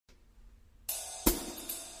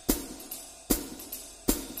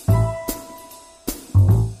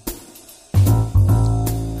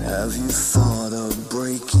you thought of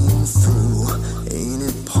breaking through? Ain't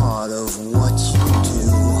it part of what you do?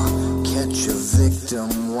 Catch a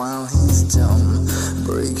victim while he's dumb.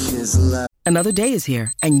 Break his leg. Another day is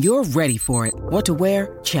here, and you're ready for it. What to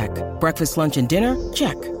wear? Check. Breakfast, lunch, and dinner?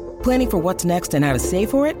 Check. Planning for what's next and how to save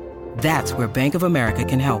for it? That's where Bank of America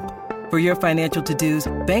can help. For your financial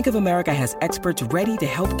to-dos, Bank of America has experts ready to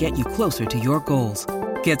help get you closer to your goals.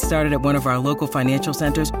 Get started at one of our local financial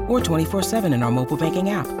centers or 24/7 in our mobile banking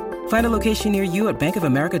app. Find a location near you at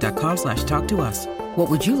bankofamerica.com/talktous. What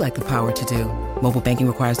would you like the power to do? Mobile banking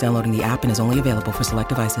requires downloading the app and is only available for select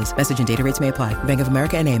devices. Message and data rates may apply. Bank of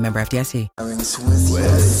America N.A., member FDIC. It's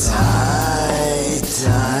high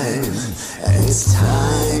time, and it's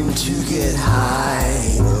time to get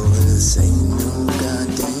high. Well, this ain't no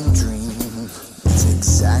goddamn dream. It's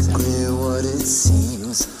exactly what it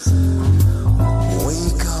seems.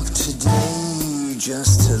 Wake up today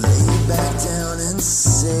just to lay back down and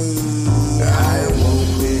say, I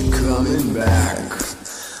won't be coming back.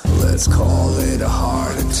 Let's call it a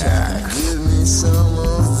heart attack. Give me some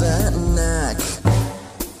of that knack.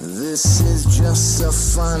 This is just a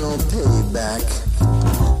final payback.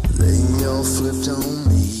 They all flipped on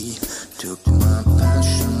me, took my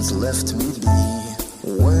passions, left me be.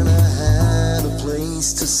 When I had a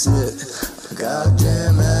place to sit, a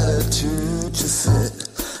goddamn attitude to fit.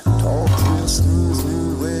 Talk real smooth,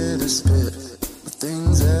 knew where to spit. But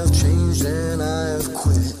things have changed and I've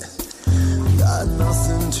quit. Got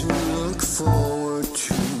nothing to look forward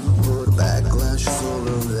to but a backlash full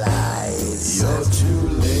of lies. You're too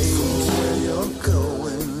late for where you're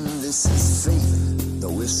going. This is fate, the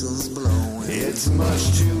whistle's blowing. It's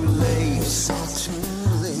much too late. It's all too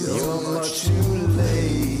late. You're much too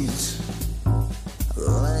late.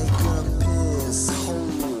 Like a piss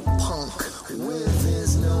hole punk with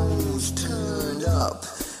his nose turned up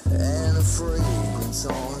and a fragrance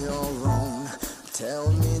all your own.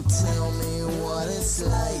 Tell me what it's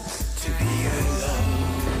like to be alone.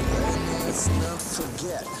 And let's not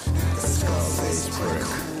forget the Scarface prick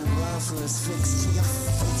who offers fix to your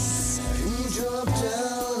face. He dropped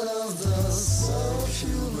out of the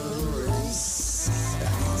subhuman race.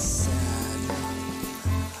 It's sad.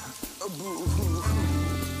 Boo-hoo-hoo.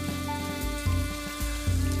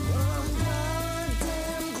 I'm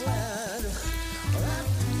goddamn glad that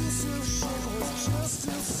piece of shit was just a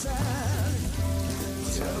fad.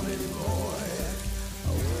 Tell me, boy,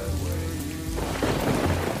 where were you?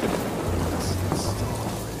 What's the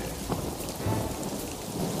story?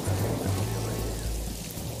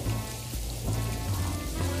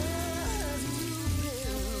 Where have you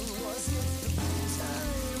been? Was it the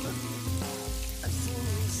time I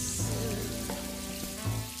fully said?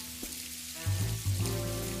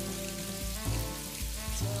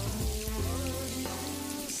 Tell me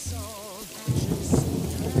what you saw.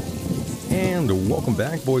 And welcome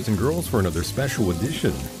back, boys and girls, for another special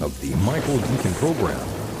edition of the Michael Deacon program.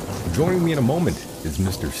 Joining me in a moment is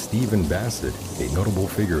Mr. Stephen Bassett, a notable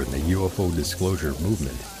figure in the UFO disclosure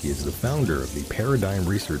movement. He is the founder of the Paradigm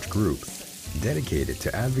Research Group, dedicated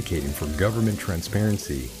to advocating for government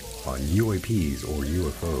transparency on UAPs or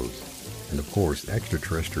UFOs, and of course,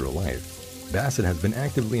 extraterrestrial life. Bassett has been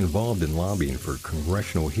actively involved in lobbying for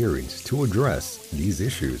congressional hearings to address these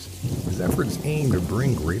issues. His efforts aim to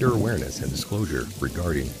bring greater awareness and disclosure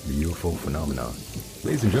regarding the UFO phenomena.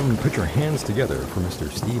 Ladies and gentlemen, put your hands together for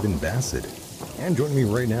Mr. Stephen Bassett. And joining me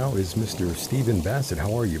right now is Mr. Stephen Bassett.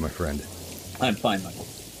 How are you, my friend? I'm fine, Michael.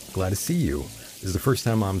 Glad to see you. This is the first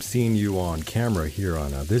time I'm seeing you on camera here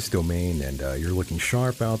on this domain, and you're looking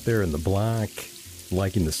sharp out there in the black.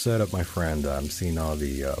 Liking the setup, my friend. I'm seeing all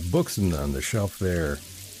the books on the shelf there,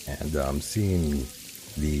 and I'm seeing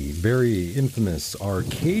the very infamous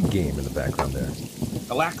arcade game in the background there.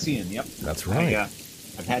 Galaxian, yep. That's right.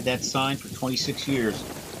 I've had that sign for 26 years.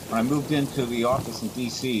 When I moved into the office in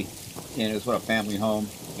D.C., and it was a family home,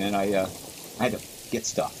 and I had to get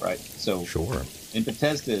stuff, right? So sure. And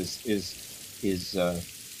Bethesda is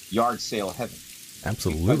yard sale heaven.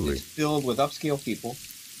 Absolutely. It's filled with upscale people.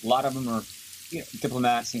 A lot of them are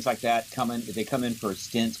diplomats, things like that. They come in for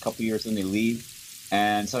stints, a couple years, then they leave,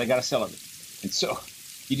 and so they got to sell it. And so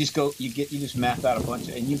you just map out a bunch,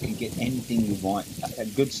 and you can get anything you want.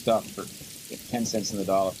 Good stuff for 10 cents on the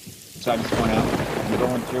dollar. So I just went out and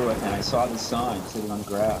going through it, and I saw this sign sitting on the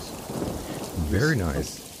grass. Very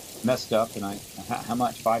nice. Messed up, and how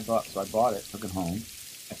much? $5. So I bought it, took it home.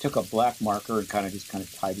 I took a black marker and kind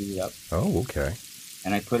of tidied it up. Oh, okay.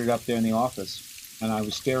 And I put it up there in the office. And I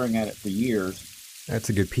was staring at it for years. That's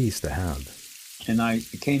a good piece to have. And I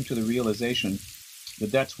came to the realization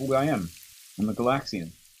that that's who I am. I'm a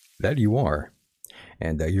Galaxian. That you are.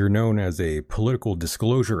 And you're known as a political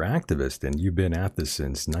disclosure activist, and you've been at this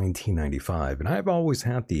since 1995. And I've always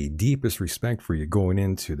had the deepest respect for you going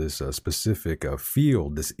into this specific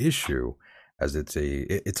field, this issue, as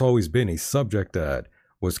it's always been a subject that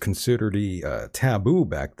was considered a taboo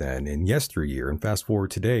back then in yesteryear. And fast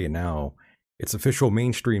forward today, and now it's official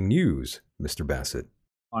mainstream news, Mr. Bassett.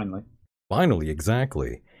 Finally,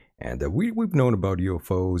 exactly. And we've known about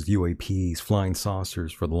UFOs, UAPs, flying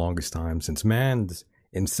saucers for the longest time. Since man's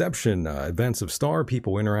inception, events of star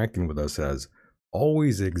people interacting with us has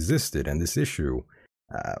always existed. And this issue,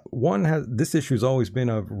 this issue has always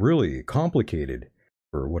been really complicated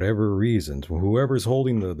for whatever reasons. Whoever's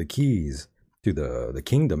holding the keys to the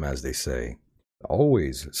kingdom, as they say,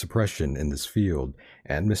 always suppression in this field.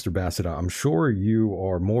 And Mr. Bassett, I'm sure you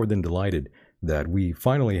are more than delighted that we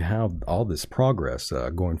finally have all this progress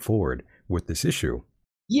going forward with this issue.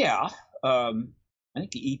 Yeah. I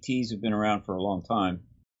think the ETs have been around for a long time.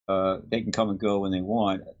 They can come and go when they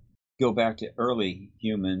want. Go back to early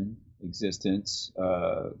human existence,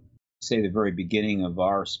 say the very beginning of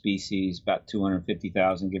our species, about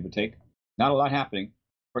 250,000, give or take. Not a lot happening.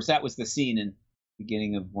 Of course, that was the scene in the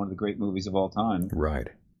beginning of one of the great movies of all time. Right.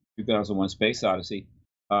 2001 Space Odyssey.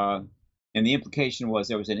 And the implication was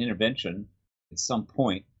there was an intervention at some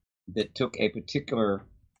point that took a particular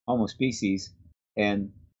Homo species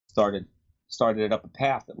and started it up a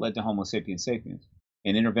path that led to Homo sapiens sapiens,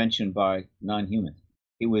 an intervention by non-humans.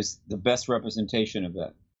 It was the best representation of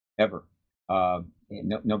that ever.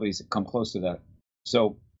 Nobody's come close to that.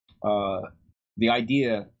 So the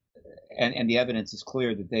idea and the evidence is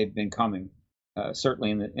clear that they've been coming,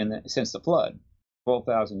 certainly since the flood,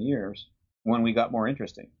 12,000 years, when we got more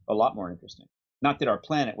interesting, a lot more interesting. Not that our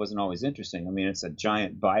planet wasn't always interesting. I mean, it's a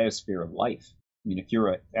giant biosphere of life. I mean, if you're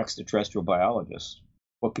an extraterrestrial biologist,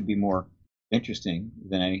 what could be more interesting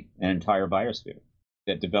than an entire biosphere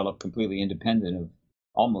that developed completely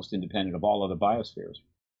almost independent of all other biospheres,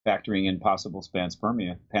 factoring in possible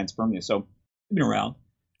panspermia. So we've been around.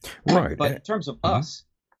 Right. But in terms of us,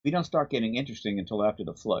 we don't start getting interesting until after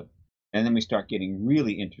the flood. And then we start getting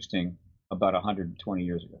really interesting about 120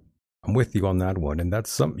 years ago. I'm with you on that one. And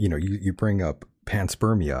that's you bring up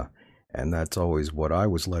panspermia, and that's always what I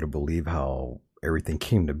was led to believe how everything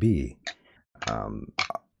came to be.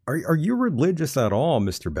 Are you religious at all,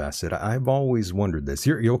 Mr. Bassett? I've always wondered this.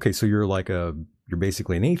 You're okay, so you're you're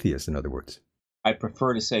basically an atheist, in other words. I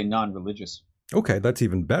prefer to say non-religious. Okay, that's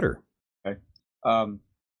even better. Okay.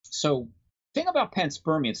 So thing about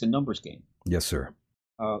panspermia, it's a numbers game. Yes, sir.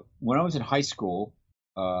 When I was in high school,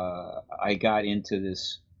 I got into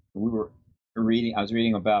this. I was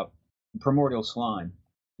reading about primordial slime.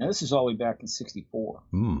 Now, this is all the way back in 1964.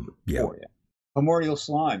 Yeah. Primordial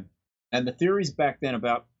slime. And the theories back then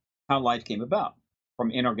about how life came about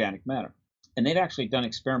from inorganic matter. And they'd actually done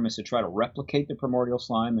experiments to try to replicate the primordial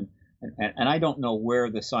slime. And I don't know where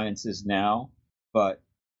the science is now, but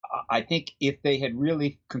I think if they had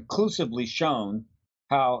really conclusively shown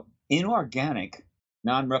how inorganic,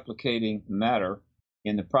 non-replicating matter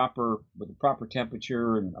with the proper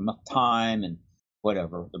temperature and enough time and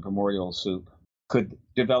whatever, the primordial soup, could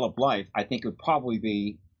develop life, I think it would probably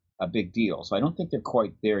be a big deal. So I don't think they're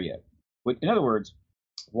quite there yet. But in other words,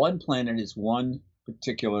 one planet is one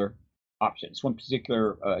particular option. It's one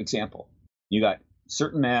particular example. You got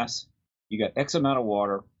certain mass, you got X amount of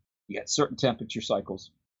water, you got certain temperature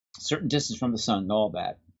cycles, certain distance from the sun and all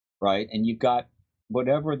that, right? And you've got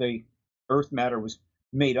whatever the Earth matter was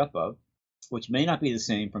made up of, which may not be the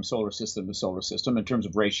same from solar system to solar system in terms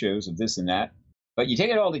of ratios of this and that. But you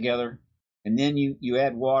take it all together, and then you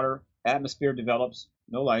add water, atmosphere develops,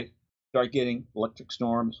 no life, start getting electric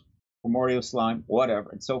storms, primordial slime, whatever,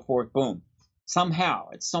 and so forth, boom. Somehow,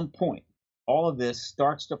 at some point, all of this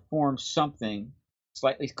starts to form something,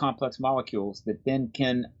 slightly complex molecules that then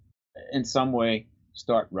can, in some way,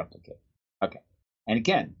 start replicating. Okay. And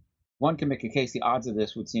again, one can make a case the odds of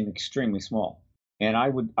this would seem extremely small. And I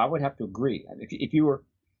would have to agree.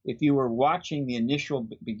 If you were watching the initial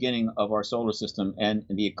beginning of our solar system and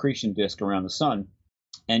the accretion disk around the sun,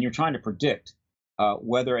 and you're trying to predict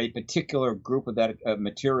whether a particular group of that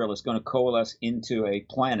material is going to coalesce into a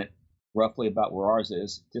planet roughly about where ours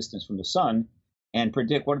is, distance from the sun, and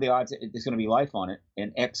predict what are the odds that there's going to be life on it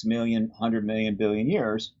in X million, 100 million, billion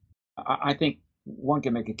years, I think one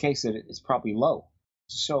can make a case that it's probably low.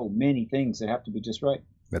 So many things that have to be just right.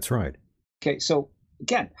 That's right. Okay, so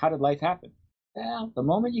again, how did life happen? Well, the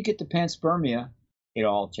moment you get to panspermia, it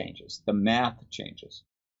all changes. The math changes.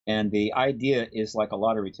 And the idea is like a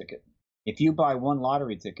lottery ticket. If you buy one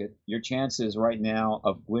lottery ticket, your chances right now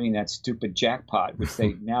of winning that stupid jackpot, which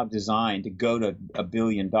they now designed to go to $1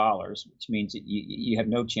 billion, which means that you have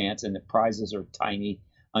no chance, and the prizes are tiny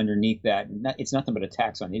underneath that. It's nothing but a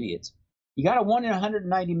tax on idiots. You got a 1 in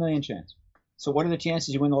 190 million chance. So what are the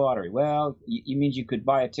chances you win the lottery? Well, it means you could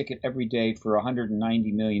buy a ticket every day for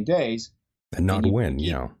 190 million days. And not win,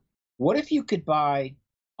 What if you could buy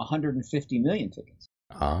 150 million tickets?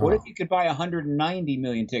 What if you could buy 190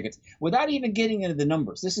 million tickets without even getting into the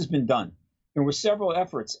numbers? This has been done. There were several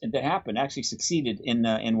efforts that happened, actually succeeded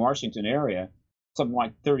in Washington area, something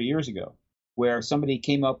like 30 years ago, where somebody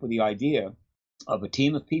came up with the idea of a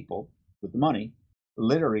team of people with the money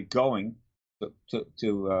literally going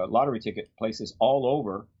to lottery ticket places all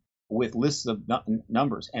over with lists of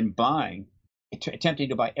numbers and attempting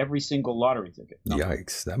to buy every single lottery ticket number.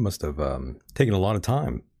 Yikes, that must have taken a lot of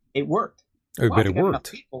time. It worked. But it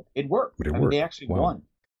worked. It worked. But it worked. They actually won.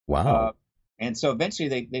 Wow. And so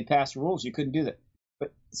eventually they passed rules. You couldn't do that.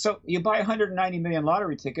 But so you buy 190 million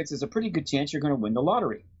lottery tickets, there's a pretty good chance you're going to win the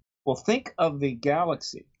lottery. Well, think of the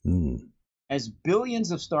galaxy as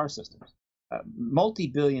billions of star systems,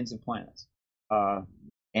 multi-billions of planets.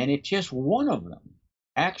 And if just one of them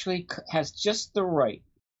actually has just the right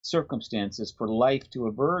circumstances for life to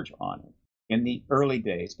emerge on it in the early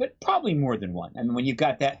days, but probably more than one. I mean, when you've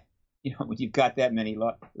got that, when you've got that many,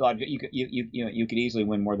 you could easily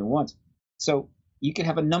win more than once. So you could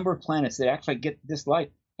have a number of planets that actually get this life,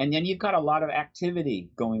 and then you've got a lot of activity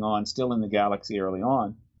going on still in the galaxy early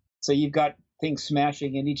on. So you've got things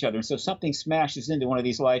smashing into each other. And so something smashes into one of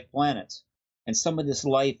these life planets, and some of this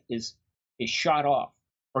life is shot off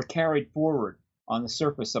or carried forward on the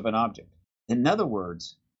surface of an object. In other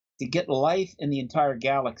words, to get life in the entire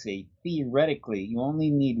galaxy, theoretically, you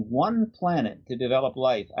only need one planet to develop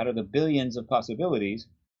life out of the billions of possibilities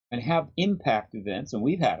and have impact events, and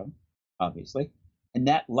we've had them, obviously. And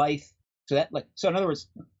that life, so in other words,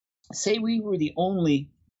 say we were the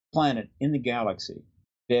only planet in the galaxy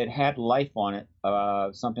that had life on it,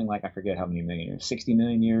 something like, I forget how many million years, 60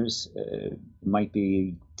 million years, might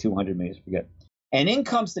be 200 million, I forget. And in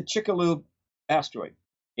comes the Chicxulub asteroid.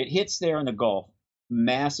 It hits there in the Gulf.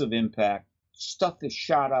 Massive impact, stuff is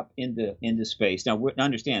shot up into space. Now,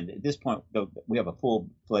 understand, at this point, though, we have a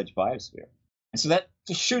full-fledged biosphere. And so that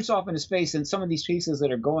just shoots off into space, and some of these pieces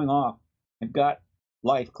that are going off have got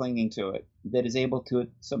life clinging to it that is able to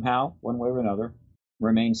somehow, one way or another,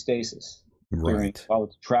 remain stasis while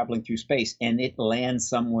it's traveling through space, and it lands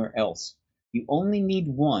somewhere else. You only need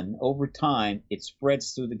one. Over time, it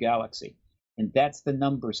spreads through the galaxy, and that's the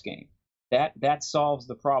numbers game. That solves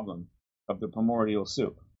the problem of the primordial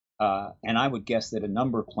soup, and I would guess that a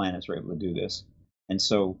number of planets are able to do this, and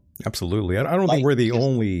so absolutely. I don't think we're the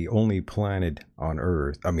only planet on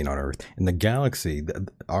Earth. I mean, on Earth in the galaxy,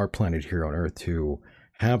 our planet here on Earth, to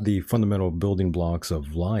have the fundamental building blocks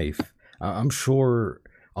of life. I'm sure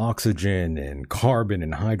oxygen and carbon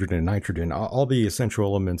and hydrogen and nitrogen, all the essential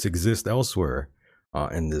elements exist elsewhere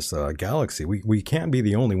in this galaxy. We can't be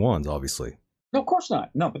the only ones, obviously. No, of course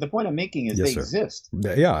not. No, but the point I'm making is they exist.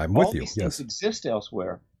 Yeah, I'm with you. All these things exist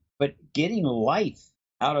elsewhere, but getting life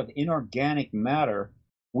out of inorganic matter,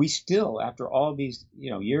 we still, after all these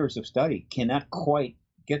years of study, cannot quite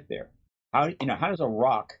get there. How does a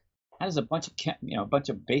rock, how does a bunch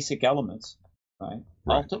of basic elements, right,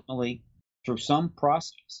 ultimately through some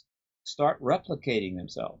process start replicating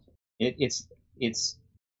themselves?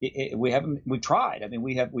 We've tried. I mean,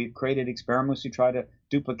 we've created experiments to try to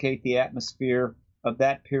duplicate the atmosphere of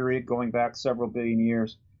that period going back several billion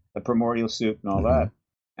years, the primordial soup and all that.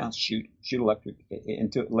 Now shoot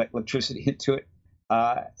electricity into it,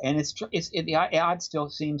 and the odds still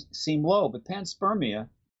seem low. But panspermia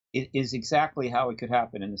is exactly how it could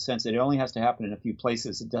happen, in the sense that it only has to happen in a few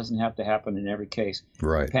places. It doesn't have to happen in every case.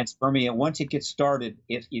 Right. Panspermia, once it gets started,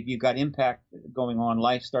 if you've got impact going on,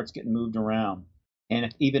 life starts getting moved around. And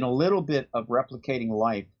if even a little bit of replicating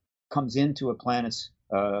life comes into a planet's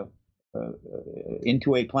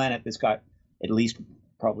into a planet that's got at least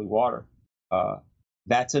probably water,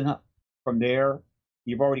 that's enough. From there,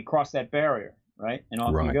 you've already crossed that barrier, right? And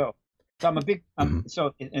off you go. So I'm a big.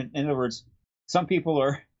 So in other words, some people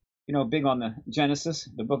are, big on the Genesis,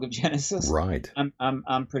 the Book of Genesis. Right.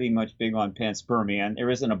 I'm pretty much big on panspermia, and there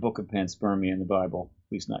isn't a book of panspermia in the Bible,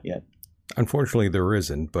 at least not yet. Unfortunately, there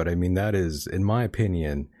isn't, but I mean, that is, in my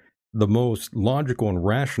opinion, the most logical and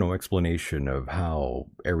rational explanation of how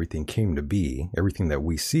everything came to be. Everything that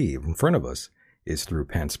we see in front of us is through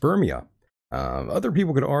panspermia. Other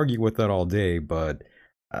people could argue with that all day, but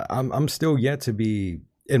I'm still yet to be,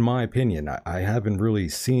 in my opinion, I haven't really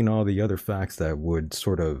seen all the other facts that would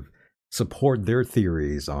sort of support their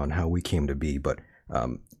theories on how we came to be. But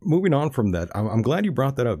moving on from that, I'm glad you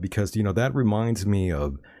brought that up because, that reminds me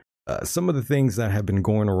of some of the things that have been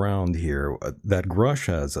going around here that Grush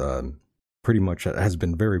has pretty much has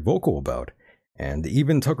been very vocal about. And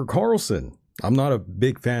even Tucker Carlson. I'm not a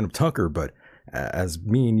big fan of Tucker, but as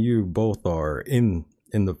me and you both are in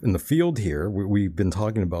the field here, we've been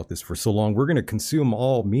talking about this for so long. We're going to consume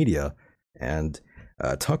all media. And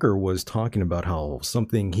Tucker was talking about how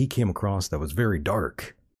something he came across that was very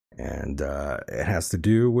dark. And it has to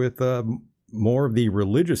do with more of the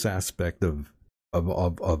religious aspect of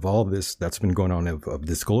all this that's been going on of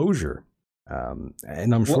disclosure.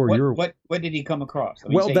 And I'm sure what did he come across?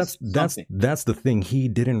 Well, that's the thing. He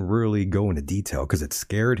didn't really go into detail because it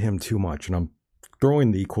scared him too much. And I'm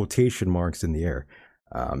throwing the quotation marks in the air.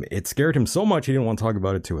 It scared him so much he didn't want to talk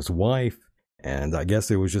about it to his wife. And I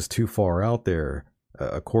guess it was just too far out there,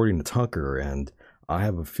 according to Tucker. And I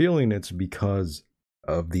have a feeling it's because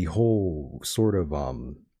of the whole sort of,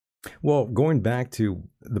 going back to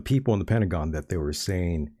the people in the Pentagon that they were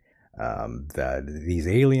saying that these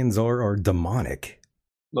aliens are demonic.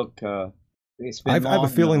 Look, I have a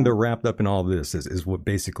feeling they're wrapped up in all this. Is what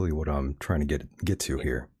basically what I'm trying to get to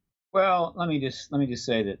here. Well, let me just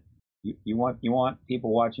say that you want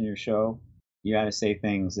people watching your show. You got to say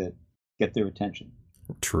things that get their attention.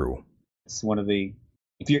 True. It's one of the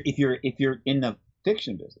if you're in the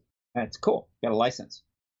fiction business, that's cool. You got a license.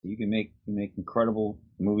 You can make incredible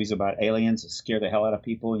movies about aliens that scare the hell out of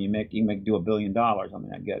people, and you can do $1 billion. I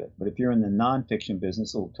mean, I get it. But if you're in the nonfiction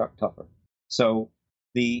business, a little tougher. So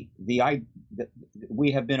we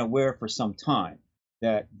have been aware for some time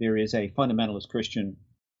that there is a fundamentalist Christian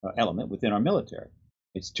element within our military.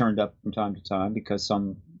 It's turned up from time to time because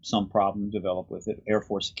some problem developed with it. Air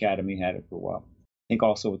Force Academy had it for a while. I think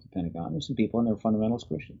also with the Pentagon, there's some people in there fundamentalist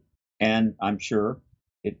Christian, and I'm sure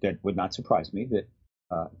that would not surprise me that.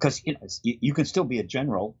 Because you can still be a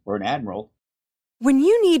general or an admiral. When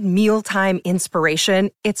you need mealtime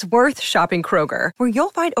inspiration, it's worth shopping Kroger, where you'll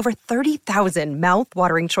find over 30,000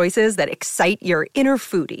 mouth-watering choices that excite your inner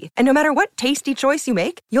foodie. And no matter what tasty choice you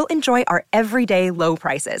make, you'll enjoy our everyday low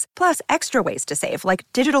prices, plus extra ways to save, like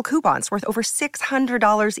digital coupons worth over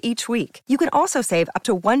 $600 each week. You can also save up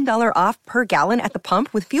to $1 off per gallon at the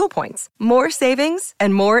pump with fuel points. More savings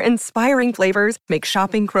and more inspiring flavors make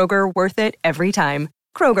shopping Kroger worth it every time.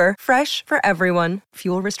 Kroger, fresh for everyone.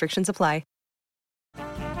 Fuel restrictions apply.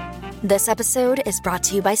 This episode is brought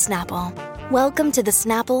to you by Snapple. Welcome to the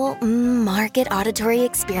Snapple Market Auditory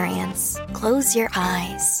Experience. Close your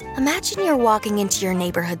eyes. Imagine you're walking into your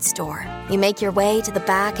neighborhood store. You make your way to the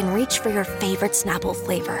back and reach for your favorite Snapple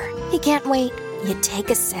flavor. You can't wait. You take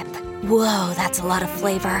a sip. Whoa, that's a lot of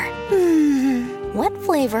flavor. What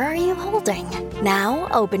flavor are you holding? Now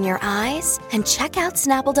open your eyes and check out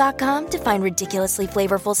Snapple.com to find ridiculously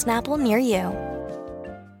flavorful Snapple near you.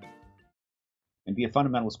 And be a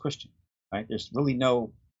fundamentalist Christian, right? There's really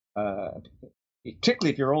no,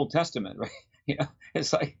 particularly if you're Old Testament, right?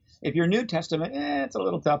 It's like if you're New Testament, it's a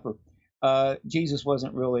little tougher. Jesus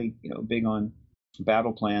wasn't really, big on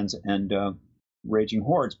battle plans and raging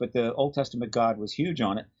hordes, but the Old Testament God was huge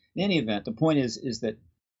on it. In any event, the point is that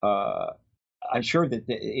I'm sure that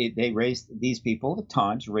these people at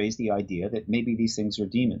times raised the idea that maybe these things are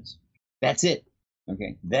demons. That's it.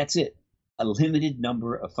 Okay, that's it. A limited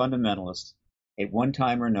number of fundamentalists at one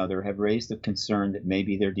time or another have raised the concern that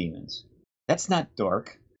maybe they're demons. That's not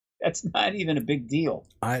dark. That's not even a big deal.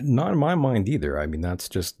 Not in my mind either. I mean, that's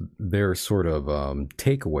just their sort of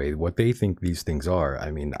takeaway, what they think these things are.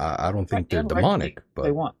 I mean, I don't think they're demonic, but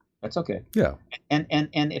they want. That's okay. Yeah. And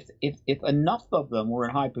if enough of them were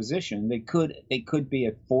in high position, they could be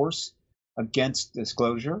a force against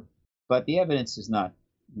disclosure, but the evidence does not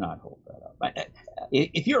hold that up.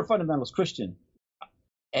 If you're a fundamentalist Christian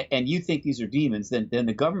and you think these are demons, then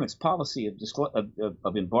the government's policy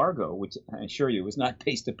of embargo, which I assure you is not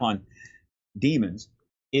based upon demons,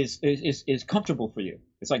 is comfortable for you.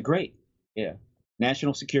 It's like, great, yeah,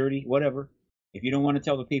 national security, whatever. If you don't want to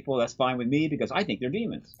tell the people, that's fine with me because I think they're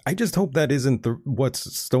demons. I just hope that isn't what's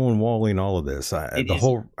stonewalling all of this.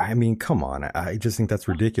 I mean, come on. I just think that's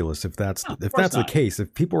ridiculous. If that's the case,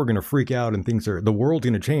 if people are going to freak out and the world's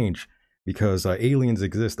going to change because aliens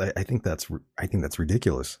exist, I think that's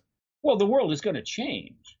ridiculous. Well, the world is going to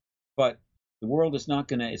change, but the world is not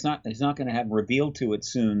going to. It's not going to have revealed to it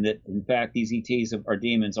soon that in fact these ETs are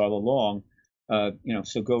demons all along.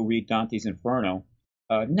 So go read Dante's Inferno.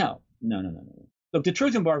 No. Look, the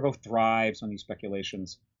truth embargo thrives on these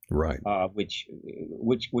speculations, right? Which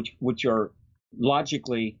are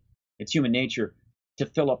logically, it's human nature to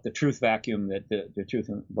fill up the truth vacuum that the truth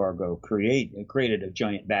embargo created a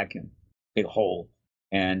giant vacuum. big hole,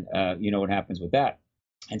 and you know what happens with that.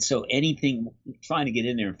 And so anything trying to get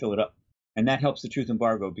in there and fill it up, and that helps the truth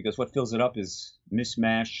embargo, because what fills it up is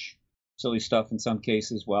mishmash, silly stuff in some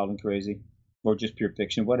cases, wild and crazy, or just pure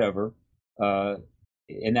fiction, whatever.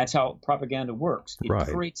 And that's how propaganda works. It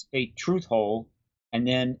creates a truth hole, and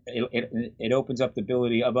then it opens up the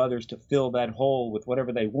ability of others to fill that hole with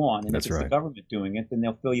whatever they want. And if it's the government doing it, then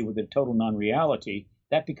they'll fill you with a total non-reality.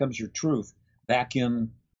 That becomes your truth,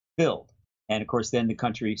 vacuum filled. And of course, then the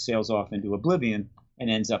country sails off into oblivion and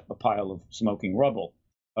ends up a pile of smoking rubble.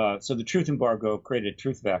 So the truth embargo created a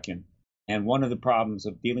truth vacuum. And one of the problems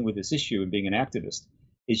of dealing with this issue and being an activist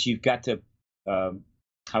is you've got to,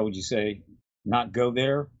 how would you say, not go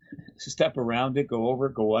there, step around it, go over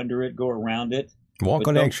it, go under it, go around it. Walk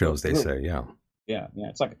on eggshells, they say. Yeah. Yeah.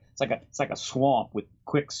 It's like a swamp with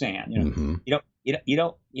quicksand. You know, you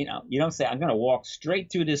don't say, I'm going to walk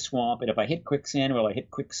straight through this swamp, and if I hit quicksand, well, I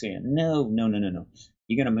hit quicksand. No.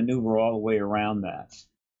 You're going to maneuver all the way around that.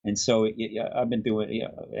 And so I've been doing,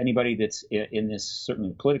 anybody that's in this,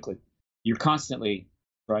 certainly politically, you're constantly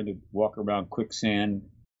trying to walk around quicksand,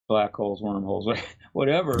 black holes, wormholes,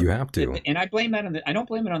 whatever. You have to. And I blame that I don't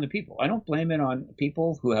blame it on the people. I don't blame it on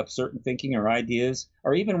people who have certain thinking or ideas,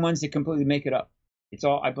 or even ones that completely make it up.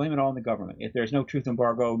 I blame it all on the government. If there's no truth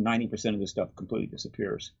embargo, 90% of the stuff completely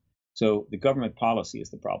disappears. So the government policy is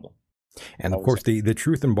the problem. And of course, the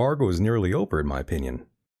truth embargo is nearly over, in my opinion.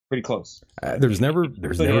 Pretty close. There's never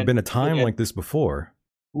been a time like this before.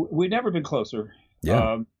 We've never been closer.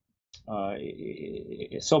 Yeah.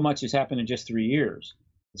 So much has happened in just 3 years.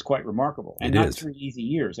 It's quite remarkable. And not 3 easy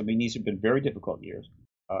years. I mean, these have been very difficult years.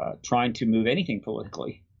 Trying to move anything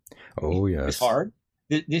politically. Oh, yes. It's hard.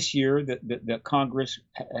 This year, the Congress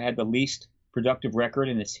had the least productive record,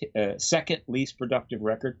 and its second least productive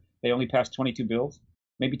record. They only passed 22 bills,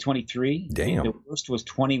 maybe 23. Damn. The worst was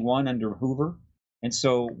 21 under Hoover. And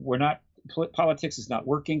so politics is not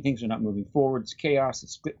working. Things are not moving forward. It's chaos.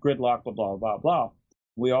 It's gridlock, blah, blah, blah, blah.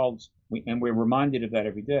 We're reminded of that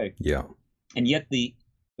every day. Yeah. And yet the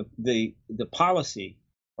policy,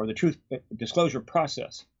 or the truth disclosure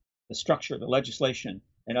process, the structure, the legislation,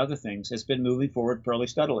 and other things has been moving forward fairly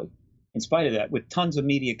steadily, in spite of that, with tons of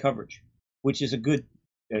media coverage, which is a good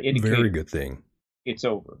indicator. Very good thing. It's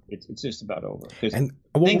over. It's just about over. And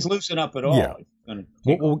things loosen up at all. Yeah.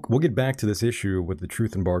 We'll get back to this issue with the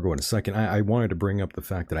truth embargo in a second. I wanted to bring up the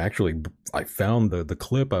fact that I found the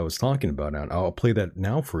clip I was talking about, and I'll play that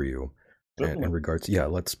now for you. In regards,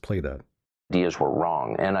 let's play that. Ideas were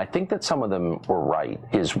wrong, and I think that some of them were right.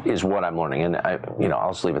 Is what I'm learning, and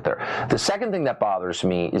I'll just leave it there. The second thing that bothers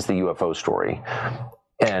me is the UFO story,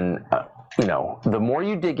 and the more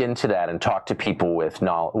you dig into that and talk to people with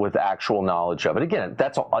actual knowledge of it, again,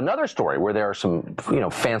 that's another story where there are some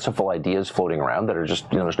fanciful ideas floating around that are just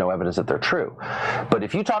there's no evidence that they're true. But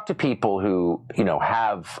if you talk to people who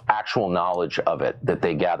have actual knowledge of it that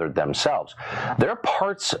they gathered themselves, there are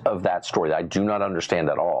parts of that story that I do not understand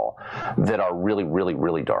at all that are really, really,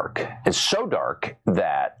 really dark. It's so dark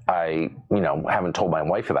that I haven't told my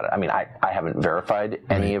wife about it. I mean, I haven't verified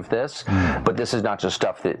any of this, but this is not just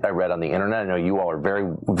stuff that I read on the internet. I know you all are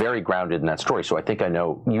very, very grounded in that story, so I think I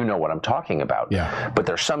know what I'm talking about. Yeah. But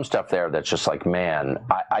there's some stuff there that's just like, man,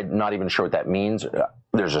 I'm not even sure what that means.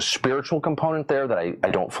 There's a spiritual component there that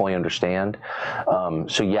I don't fully understand.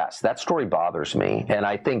 So yes, that story bothers me. And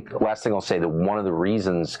I think, last thing I'll say, that one of the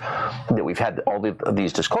reasons that we've had all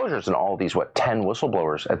these disclosures and all of these, 10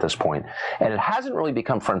 whistleblowers at this point, and it hasn't really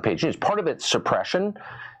become front page news. Part of it's suppression.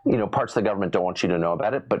 Parts of the government don't want you to know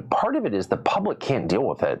about it, but part of it is the public can't deal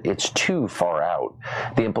with it. It's too far out.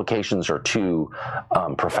 The implications are too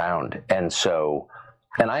profound. And so,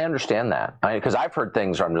 and I understand that, because I've heard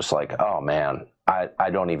things where I'm just like, oh man, I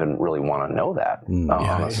don't even really want to know that,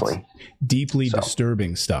 honestly. Deeply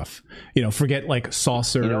disturbing stuff. Forget like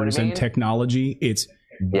saucers and technology. It's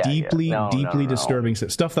deeply disturbing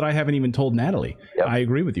stuff that I haven't even told Natalie. Yep. I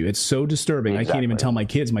agree with you. It's so disturbing. Exactly. I can't even tell my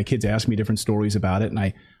kids. My kids ask me different stories about it, and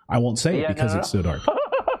I won't say it because it's so dark.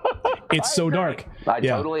 It's so dark. I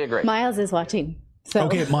totally agree. Miles is watching. So.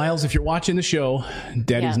 Okay, Miles, if you're watching the show,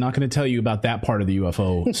 Daddy's not going to tell you about that part of the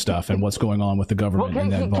UFO stuff and what's going on with the government. Well,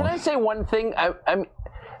 can I say one thing?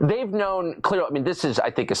 They've known clearly. I mean, this is, I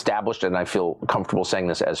think, established, and I feel comfortable saying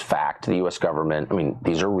this as fact. The U.S. government, I mean,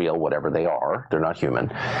 these are real, whatever they are. They're not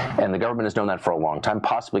human. And the government has known that for a long time,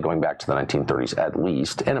 possibly going back to the 1930s at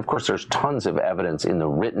least. And, of course, there's tons of evidence in the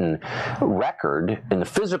written record, in the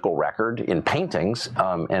physical record, in paintings,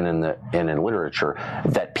 and in literature,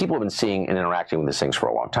 that people have been seeing and interacting with these things for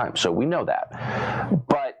a long time. So we know that.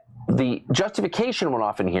 But the justification one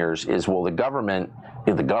often hears is, well, the government,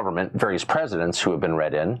 various presidents who have been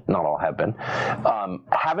read in, not all have been,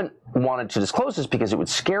 haven't wanted to disclose this because it would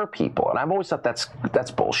scare people. And I've always thought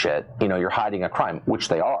that's bullshit. You're hiding a crime, which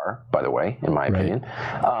they are, by the way, in my opinion.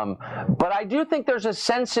 But I do think there's a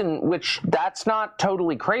sense in which that's not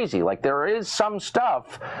totally crazy. Like, there is some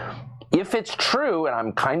stuff, if it's true, and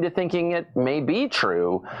I'm kind of thinking it may be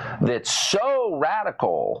true, that's so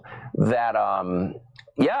radical that,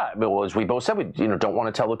 well, as we both said, we don't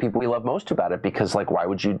want to tell the people we love most about it because, like, why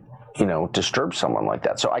would you, disturb someone like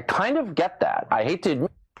that? So I kind of get that. I hate to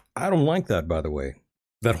admit. I don't like that, by the way.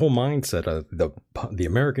 That whole mindset of the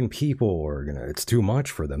American people are it's too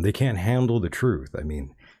much for them. They can't handle the truth. I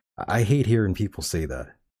mean, I hate hearing people say that.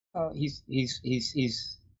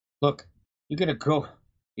 Look, you're gonna go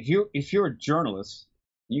if you're a journalist,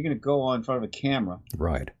 you're gonna go on in front of a camera,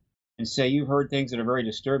 right, and say you've heard things that are very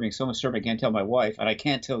disturbing. So disturbing I can't tell my wife, and I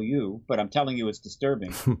can't tell you, but I'm telling you it's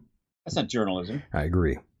disturbing. That's not journalism. I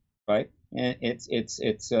agree. Right, and it's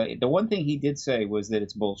the one thing he did say was that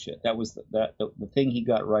it's bullshit. That was the thing he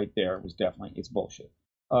got right there was definitely it's bullshit.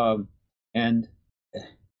 And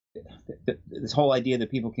this whole idea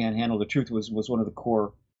that people can't handle the truth was one of the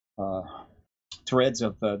core threads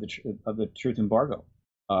of the truth embargo,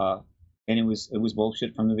 and it was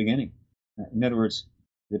bullshit from the beginning. In other words,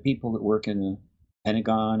 the people that work in the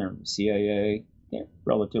Pentagon or CIA, they're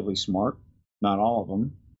relatively smart. Not all of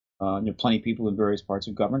them. There are plenty of people in various parts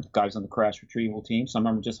of government. Guys on the crash retrieval team. Some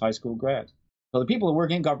of them are just high school grads. So the people that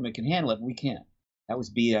work in government can handle it, but we can't. That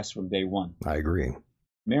was BS from day one. I agree.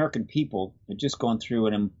 American people have just gone through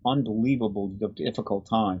an unbelievable, difficult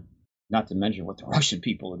time, not to mention what the Russian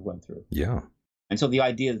people had went through. Yeah. And so the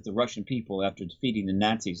idea that the Russian people, after defeating the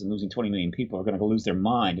Nazis and losing 20 million people, are going to lose their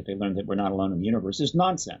mind if they learn that we're not alone in the universe is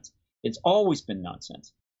nonsense. It's always been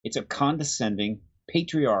nonsense. It's a condescending,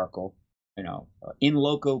 patriarchal, in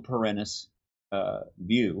loco parentis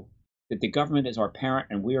view that the government is our parent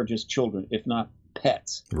and we are just children, if not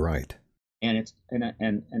pets. Right. And it's and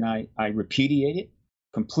I repudiate it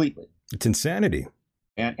completely. It's insanity.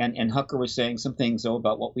 And Hucker was saying some things though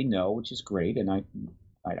about what we know, which is great. And I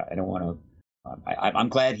don't want to. I'm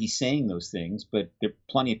glad he's saying those things, but there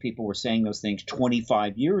plenty of people were saying those things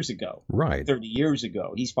 25 years ago, right? 30 years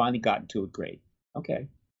ago. He's finally gotten to it. Great. Okay.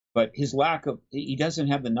 But his he doesn't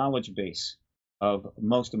have the knowledge base of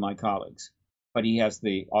most of my colleagues, but he has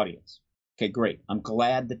the audience. Okay, great. I'm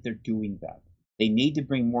glad that they're doing that. They need to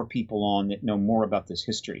bring more people on that know more about this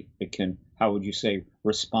history, that can, how would you say,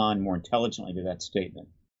 respond more intelligently to that statement.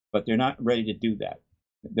 But they're not ready to do that,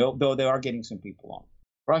 though they are getting some people on.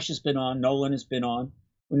 Rush has been on. Nolan has been on.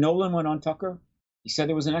 When Nolan went on Tucker, he said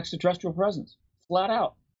there was an extraterrestrial presence, flat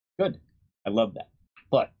out. Good. I love that.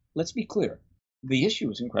 But let's be clear. The issue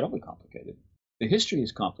is incredibly complicated. The history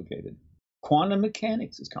is complicated. Quantum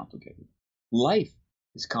mechanics is complicated. Life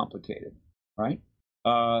is complicated, right?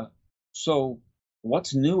 So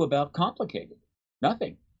what's new about complicated?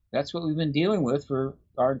 Nothing. That's what we've been dealing with for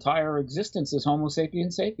our entire existence as Homo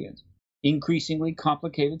sapiens sapiens. Increasingly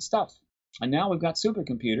complicated stuff. And now we've got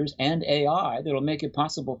supercomputers and AI that'll make it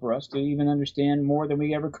possible for us to even understand more than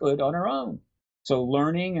we ever could on our own. So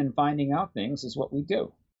learning and finding out things is what we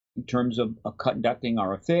do. In terms of conducting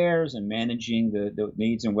our affairs and managing the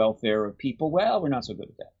needs and welfare of people, well, we're not so good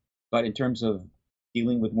at that. But in terms of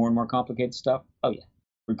dealing with more and more complicated stuff, oh yeah,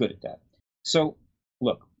 we're good at that. So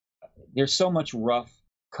look, there's so much rough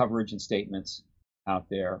coverage and statements out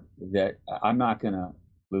there that I'm not going to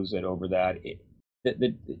lose it over that.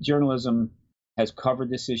 The journalism has covered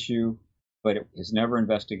this issue, but it has never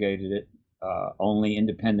investigated it. Only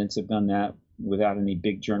independents have done that without any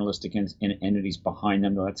big journalistic entities behind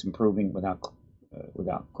them. That's improving without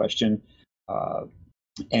question.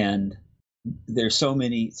 And there's so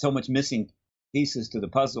much missing pieces to the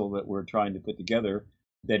puzzle that we're trying to put together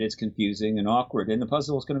that it's confusing and awkward. And the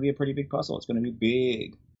puzzle is going to be a pretty big puzzle. It's going to be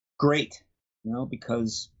big, great,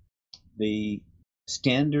 because the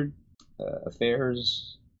standard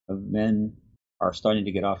affairs of men are starting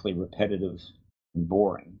to get awfully repetitive and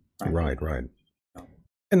boring. Right.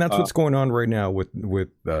 And that's what's going on right now with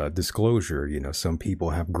disclosure. Some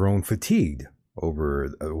people have grown fatigued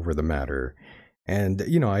over the matter. And,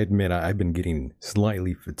 I admit I've been getting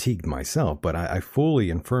slightly fatigued myself, but I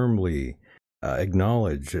fully and firmly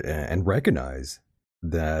acknowledge and recognize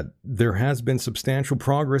that there has been substantial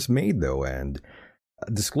progress made, though. And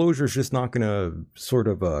disclosure is just not going to sort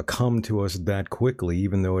of come to us that quickly,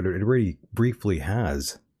 even though it already briefly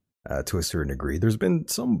has to a certain degree. There's been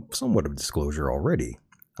somewhat of disclosure already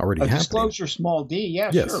happening. Disclosure, small d,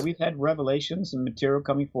 yes. Sure. We've had revelations and material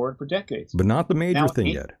coming forward for decades. But not the major thing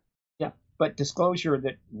yet. Yeah, But disclosure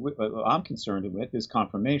that I'm concerned with is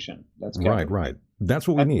confirmation. That's right. That's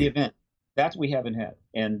what we need. The event. That's what we haven't had,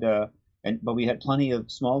 but we had plenty of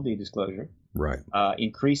small d disclosure. Right.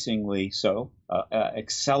 Increasingly so,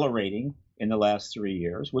 accelerating in the last 3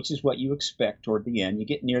 years, which is what you expect toward the end. You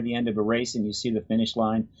get near the end of a race and you see the finish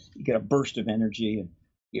line, you get a burst of energy, and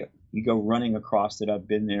you go running across it. I've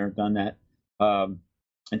been there, done that,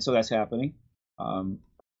 and so that's happening,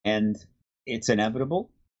 and it's inevitable.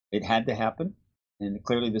 It had to happen, and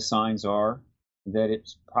clearly the signs are that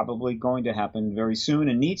it's probably going to happen very soon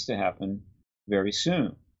and needs to happen very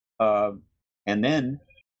soon. And then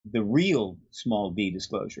the real small d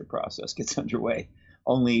disclosure process gets underway.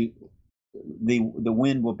 Only the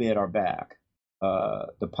wind will be at our back.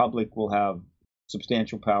 The public will have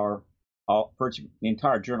substantial power. The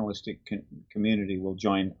entire journalistic community will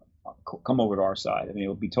come over to our side. I mean, it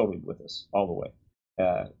will be totally with us all the way,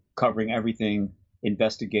 covering everything,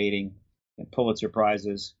 investigating, and Pulitzer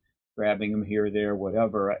Prizes, grabbing them here, there,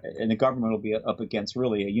 whatever. And the government will be up against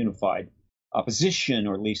really a unified opposition,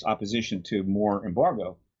 or at least opposition to more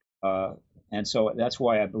embargo. And so that's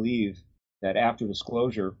why I believe that after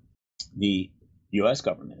disclosure, the U.S.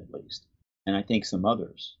 government, at least, and I think some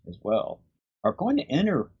others as well, are going to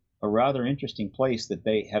enter a rather interesting place that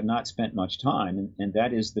they have not spent much time, and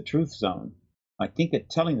that is the truth zone. I think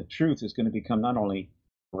that telling the truth is going to become not only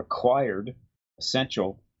required,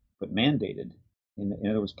 essential, but mandated. In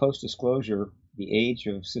other words, post-disclosure, the age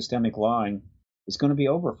of systemic lying is going to be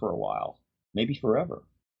over for a while, maybe forever.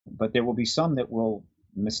 But there will be some that will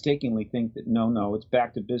mistakenly think that, no, it's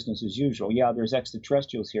back to business as usual. Yeah, there's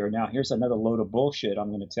extraterrestrials here. Now, here's another load of bullshit I'm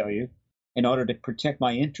going to tell you in order to protect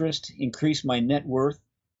my interest, increase my net worth,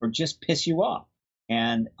 or just piss you off.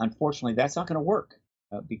 And unfortunately, that's not going to work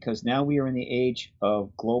because now we are in the age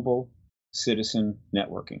of global citizen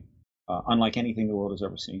networking, unlike anything the world has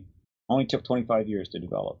ever seen. Only took 25 years to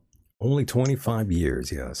develop. Only 25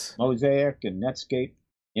 years, yes. Mosaic and Netscape,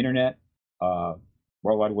 Internet, World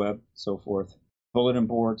Wide Web, so forth, bulletin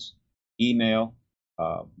boards, email,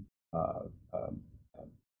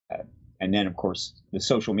 and then, of course, the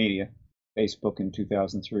social media, Facebook in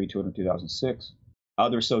 2003, Twitter in 2006,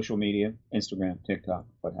 other social media, Instagram, TikTok,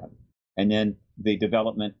 what have you. And then the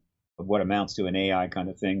development of what amounts to an AI kind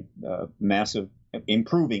of thing, massive,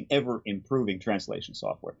 ever improving translation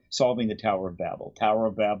software, solving the Tower of Babel. Tower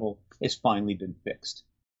of Babel has finally been fixed.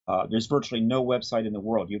 There's virtually no website in the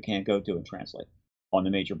world you can't go to and translate on the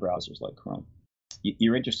major browsers like Chrome.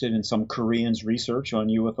 You're interested in some Korean's research on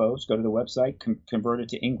UFOs, go to the website, convert it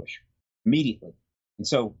to English immediately. And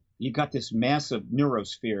so you've got this massive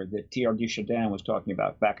neurosphere that T.R. Duchaudin was talking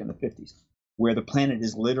about back in the 50s, where the planet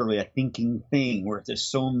is literally a thinking thing, where there's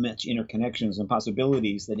so much interconnections and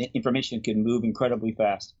possibilities that information can move incredibly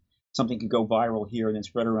fast. Something could go viral here and then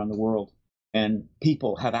spread around the world, and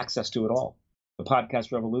people have access to it all. The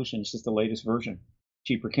podcast revolution is just the latest version.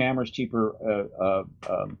 Cheaper cameras, cheaper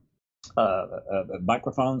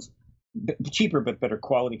microphones, cheaper but better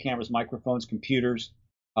quality cameras, microphones, computers,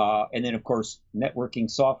 and then, of course, networking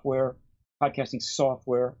software, podcasting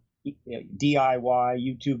software, DIY,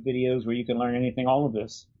 YouTube videos where you can learn anything. All of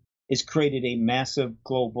this has created a massive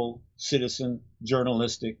global citizen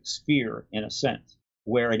journalistic sphere, in a sense,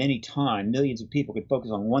 where at any time millions of people could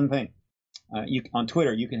focus on one thing. On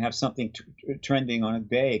Twitter, you can have something trending on a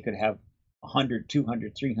day. It could have 100,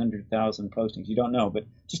 200, 300,000 postings. You don't know, but it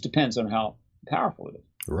just depends on how powerful it is.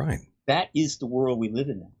 Right. That is the world we live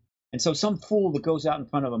in now. And so some fool that goes out in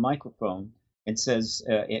front of a microphone and says,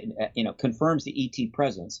 confirms the ET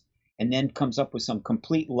presence, and then comes up with some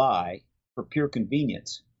complete lie for pure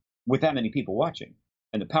convenience with that many people watching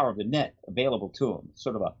and the power of the net available to them,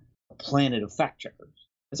 sort of a planet of fact checkers.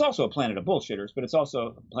 It's also a planet of bullshitters, but it's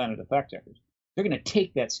also a planet of fact checkers. They're going to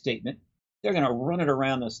take that statement. They're going to run it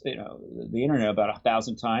around the internet about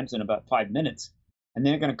 1,000 times in about 5 minutes, and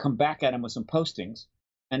they're going to come back at them with some postings,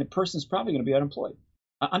 and the person's probably going to be unemployed.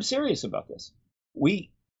 I'm serious about this.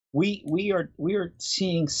 We are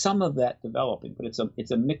seeing some of that developing, but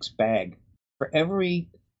it's a mixed bag. For every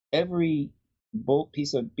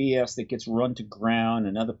piece of BS that gets run to ground,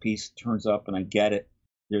 another piece turns up, and I get it.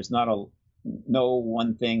 There's no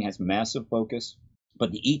one thing has massive focus,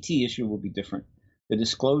 but the ET issue will be different. The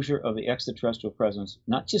disclosure of the extraterrestrial presence,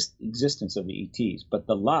 not just the existence of the ETs, but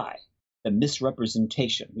the lie, the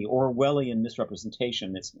misrepresentation, the Orwellian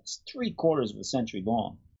misrepresentation that's 3/4 of a century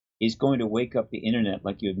long, is going to wake up the internet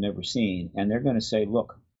like you've never seen. And they're going to say,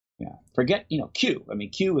 look, forget, Q. I mean,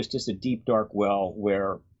 Q is just a deep, dark well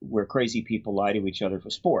where crazy people lie to each other for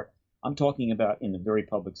sport. I'm talking about in the very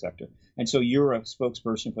public sector. And so you're a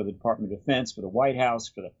spokesperson for the Department of Defense, for the White House,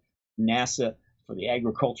 for the NASA, for the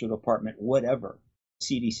agriculture department, whatever,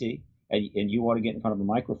 CDC, and you want to get in front of a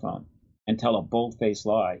microphone and tell a bold-faced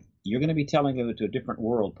lie, you're going to be telling them to a different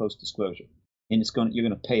world post-disclosure, and you're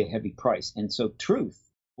going to pay a heavy price. And so truth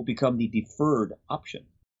will become the deferred option,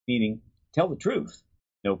 meaning tell the truth,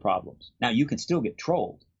 no problems. Now, you can still get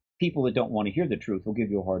trolled. People that don't want to hear the truth will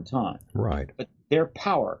give you a hard time. Right. But their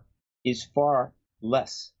power is far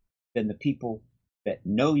less than the people that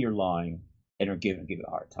know you're lying and are give it a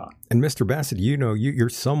hard time. And Mr. Bassett, you're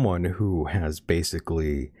someone who has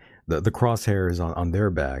basically the crosshairs on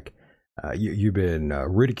their back. You've been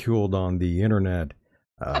ridiculed on the internet.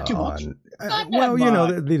 Not too much.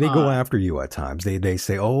 They go after you at times. They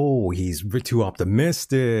say, "Oh, he's too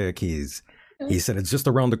optimistic. He said it's just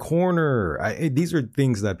around the corner." These are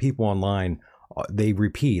things that people online they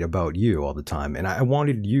repeat about you all the time, and I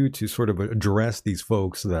wanted you to sort of address these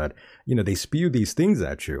folks that they spew these things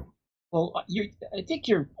at you. Well, I think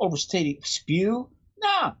you're overstating. Spew?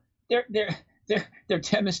 Nah, they're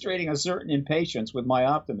demonstrating a certain impatience with my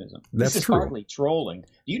optimism. This is true. Hardly trolling.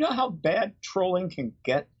 Do you know how bad trolling can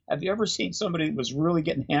get? Have you ever seen somebody that was really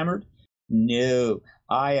getting hammered? No,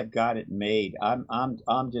 I have got it made.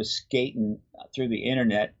 I'm just skating through the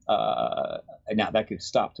internet. Now that could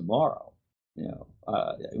stop tomorrow.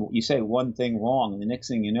 You say one thing wrong, and the next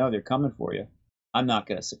thing you know, they're coming for you. I'm not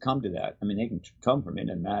going to succumb to that. I mean, they can come for me. It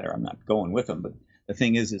doesn't matter. I'm not going with them. But the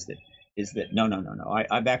thing is that no.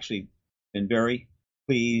 I've actually been very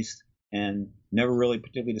pleased and never really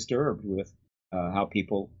particularly disturbed with how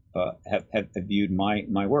people have viewed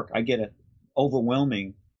my work. I get an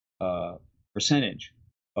overwhelming percentage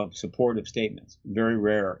of supportive statements. Very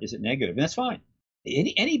rare is it negative, and that's fine.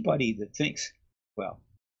 Anybody that thinks, well,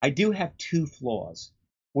 I do have two flaws,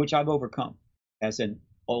 which I've overcome as an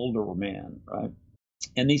older man, right?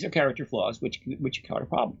 And these are character flaws, which are a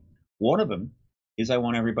problem. One of them is I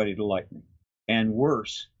want everybody to like me, and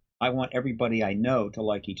worse, I want everybody I know to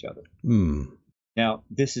like each other. Now,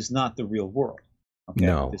 this is not the real world. Okay?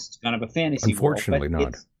 No, this is kind of a fantasy. Unfortunately,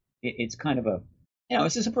 world, not. It's kind of a,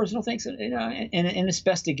 it's just a personal thing. So, and it's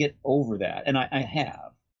best to get over that, and I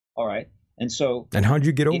have. All right, and so. And how'd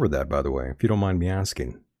you get over that, by the way, if you don't mind me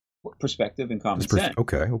asking? Perspective and common sense.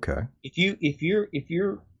 Okay. If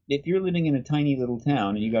you're living in a tiny little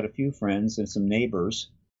town and you got a few friends and some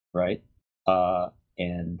neighbors, right?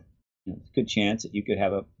 And good chance that you could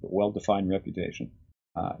have a well-defined reputation.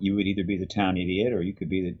 You would either be the town idiot or you could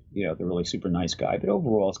be the really super nice guy. But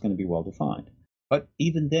overall, it's going to be well-defined. But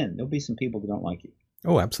even then, there'll be some people that don't like you.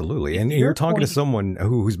 Oh, absolutely. And you're talking to someone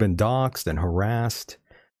who's been doxxed and harassed,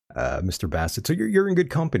 Mr. Bassett. So you're in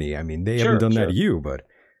good company. I mean, they haven't done that to you, but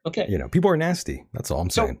okay, people are nasty. That's all I'm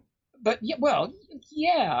saying. But they are.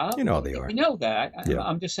 We know that. Yeah.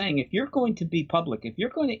 I'm just saying, if you're going to be public, if you're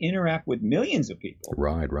going to interact with millions of people,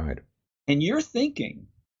 right, and you're thinking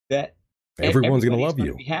that everyone's going to love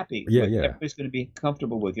you, be happy, everybody's going to be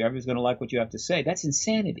comfortable with you, everybody's going to like what you have to say, that's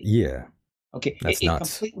insanity. Yeah. Okay. That's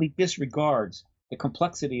nuts. Completely disregards the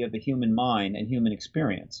complexity of the human mind and human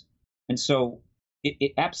experience, and so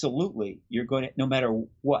it absolutely you're going to, no matter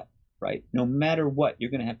what, right? No matter what,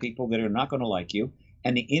 you're going to have people that are not going to like you.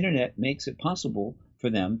 And the internet makes it possible for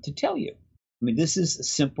them to tell you. I mean, this is the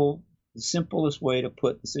simplest way to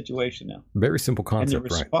put the situation now. Very simple concept, and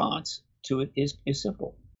the response to it is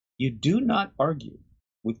simple. You do not argue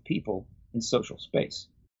with people in social space.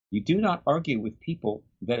 You do not argue with people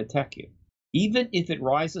that attack you. Even if it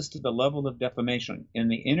rises to the level of defamation, in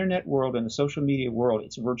the internet world and the social media world,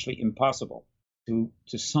 it's virtually impossible to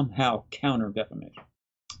somehow counter defamation.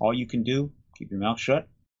 All you can do, keep your mouth shut.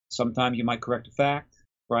 Sometimes you might correct a fact,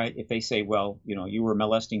 right? If they say, well, you were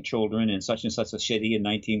molesting children in such and such a city in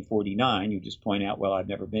 1949, you just point out, well, I've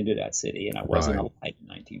never been to that city and I wasn't alive in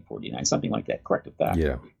 1949, something like that, correct a fact.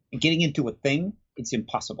 Yeah. And getting into a thing, it's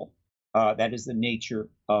impossible. That is the nature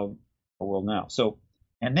of the world now. So,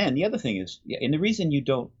 and then the other thing is, and the reason you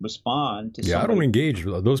don't respond to I don't engage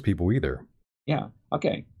with those people either. Yeah,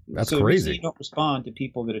 okay. That's so crazy. The reason you don't respond to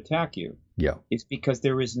people that attack you, is because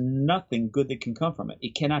there is nothing good that can come from it.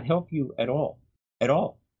 It cannot help you at all.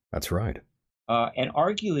 That's right. And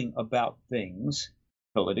arguing about things,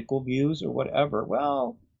 political views or whatever,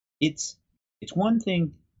 well, it's one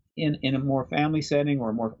thing in a more family setting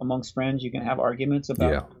or more amongst friends. You can have arguments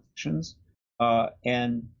about positions,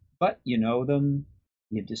 but you know them,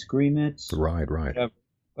 you have disagreements. Right. Whatever.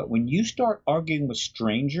 But when you start arguing with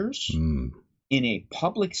strangers in a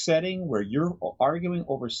public setting where you're arguing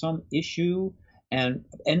over some issue, and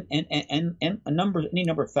any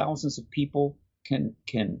number of thousands of people can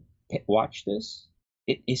watch this,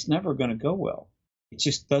 it's never going to go well. It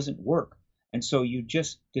just doesn't work. And so you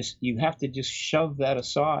have to just shove that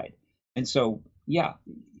aside. And so, yeah,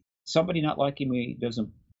 somebody not liking me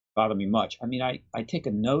doesn't bother me much. I mean, I take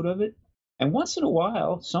a note of it, and once in a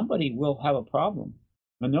while, somebody will have a problem,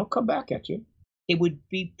 and they'll come back at you. It would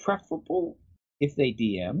be preferable if they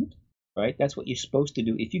DM'd, right? That's what you're supposed to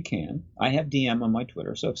do if you can. I have DM on my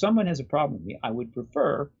Twitter, so if someone has a problem with me, I would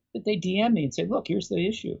prefer that they DM me and say, look, here's the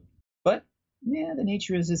issue. But, yeah, the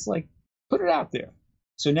nature is it's like, put it out there.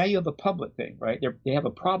 So now you have a public thing, right? They have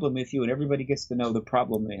a problem with you, and everybody gets to know the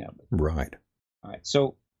problem they have. Right. All right.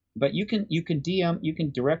 So, but you can DM, you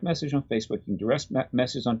can direct message on Facebook, you can direct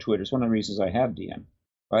message on Twitter. It's one of the reasons I have DM,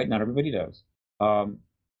 right? Not everybody does.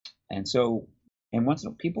 And so, and once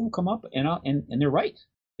people will come up and they're right,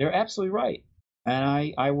 they're absolutely right,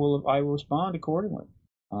 and I will respond accordingly.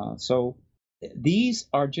 So these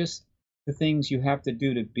are just the things you have to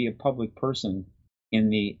do to be a public person in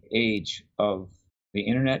the age of the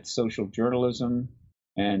internet, social journalism,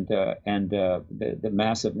 and the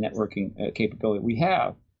massive networking capability we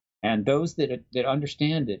have. And those that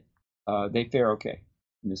understand it, they fare okay.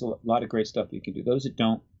 And there's a lot of great stuff you can do. Those that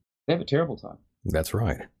don't, they have a terrible time. That's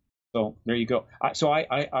right. So there you go.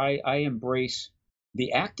 I embrace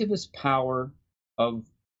the activist power of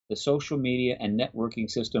the social media and networking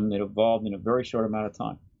system that evolved in a very short amount of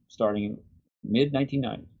time, starting in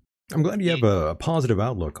mid-1990s. I'm glad you have a positive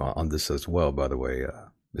outlook on this as well, by the way,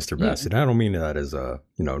 Mr. Bassett. I don't mean that as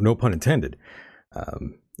no pun intended.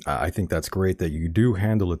 I think that's great that you do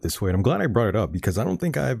handle it this way. And I'm glad I brought it up because I don't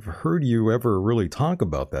think I've heard you ever really talk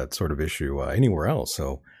about that sort of issue anywhere else.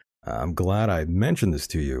 So I'm glad I mentioned this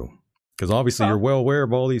to you because obviously you're well aware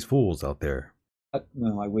of all these fools out there.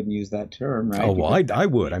 No, I wouldn't use that term, right? Oh, well, I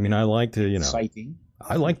would. I mean, I like to, Citing.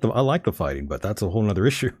 I like the fighting, but that's a whole nother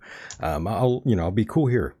issue. I'll be cool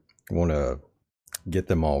here. I want to get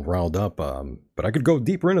them all riled up, but I could go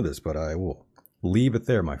deeper into this, but I will leave it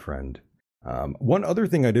there, my friend. One other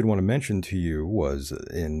thing I did want to mention to you was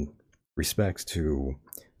in respects to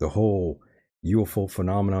the whole UFO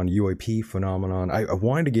phenomenon, UAP phenomenon. I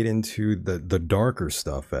wanted to get into the darker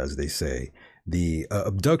stuff, as they say, the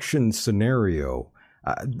abduction scenario.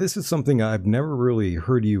 This is something I've never really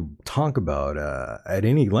heard you talk about at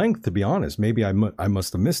any length, to be honest. Maybe I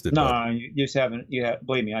must have missed it. No, you just haven't.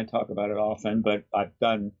 Believe me, I talk about it often, but I've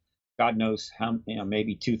done, God knows how,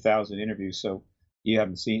 maybe 2,000 interviews, so you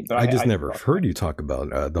haven't seen. But I just never heard you talk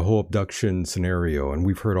about the whole abduction scenario, and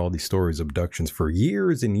we've heard all these stories of abductions for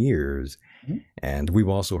years and years, and we've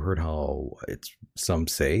also heard how some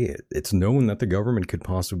say it's known that the government could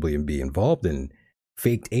possibly be involved in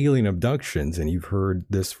faked alien abductions, and you've heard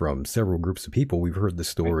this from several groups of people. We've heard the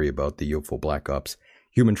story about the UFO Black Ops,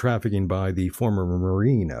 human trafficking by the former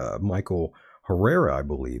Marine Michael Herrera, I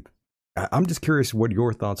believe. I'm just curious what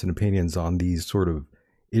your thoughts and opinions on these sort of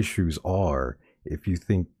issues are. If you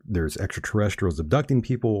think there's extraterrestrials abducting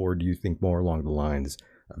people, or do you think more along the lines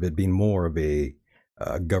of it being more of a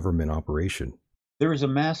government operation? There is a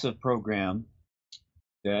massive program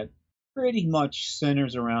that pretty much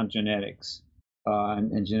centers around genetics.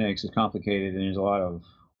 And genetics is complicated, and there's a lot of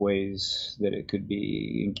ways that it could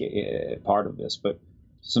be part of this. But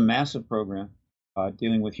it's a massive program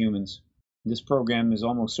dealing with humans. This program is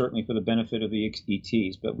almost certainly for the benefit of the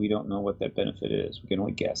ETs, but we don't know what that benefit is. We can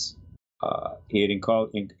only guess.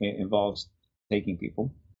 It involves taking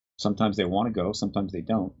people. Sometimes they want to go, sometimes they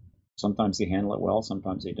don't. Sometimes they handle it well,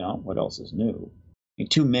 sometimes they don't. What else is new?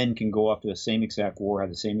 Two men can go off to the same exact war, have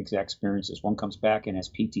the same exact experiences. One comes back and has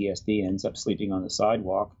PTSD, ends up sleeping on the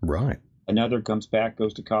sidewalk. Right. Another comes back,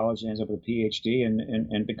 goes to college, ends up with a PhD,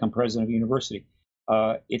 and become president of a university.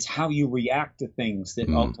 It's how you react to things that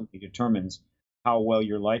ultimately determines how well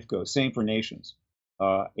your life goes. Same for nations.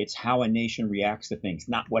 It's how a nation reacts to things,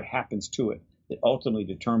 not what happens to it, that ultimately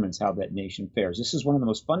determines how that nation fares. This is one of the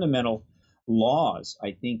most fundamental laws,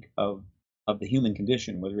 I think, of the human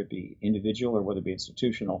condition, whether it be individual or whether it be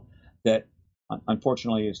institutional, that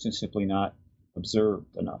unfortunately is just simply not observed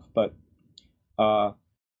enough. But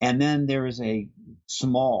and then there is there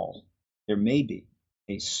may be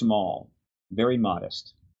a small, very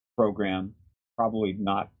modest program, probably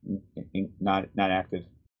not active,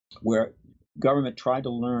 where government tried to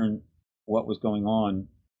learn what was going on,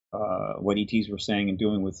 what ETs were saying and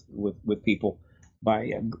doing with people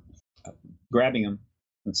by grabbing them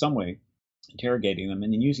in some way, interrogating them,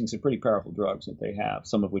 and then using some pretty powerful drugs that they have,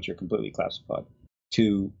 some of which are completely classified,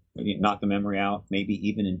 to knock the memory out, maybe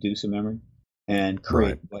even induce a memory, and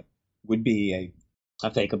create what would be a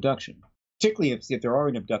fake abduction. Particularly if they're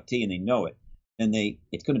already an abductee and they know it, then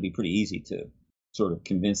it's going to be pretty easy to sort of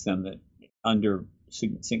convince them that under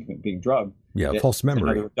being drugged, false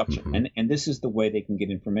memory. Another abduction. And this is the way they can get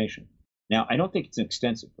information. Now, I don't think it's an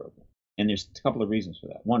extensive program. And there's a couple of reasons for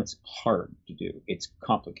that. One, it's hard to do. It's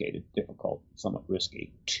complicated, difficult, somewhat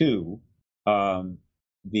risky. Two,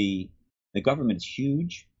 the government is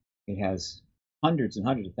huge. It has hundreds and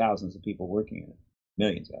hundreds of thousands of people working in it,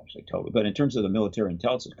 millions actually, totally. But in terms of the military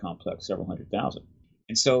intelligence complex, several hundred thousand.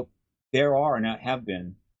 And so there are and have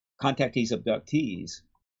been contactees, abductees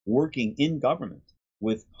working in government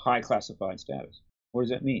with high classified status. What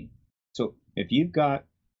does that mean? So if you've got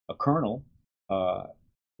a colonel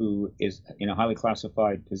who is in a highly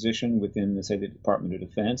classified position within, say, the Department of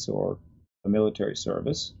Defense or a military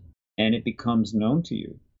service, and it becomes known to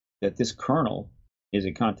you that this colonel is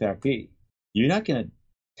a contactee, you're not going to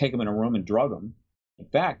take him in a room and drug him. In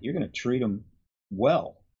fact, you're going to treat him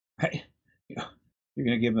well, right? You're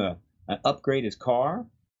going to give him an upgrade his car,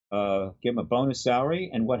 give him a bonus salary,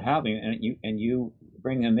 and what have you, and you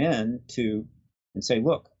bring him in and say,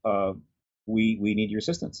 look, we need your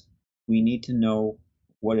assistance. We need to know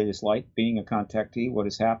what it is like being a contactee, what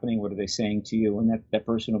is happening, what are they saying to you, and that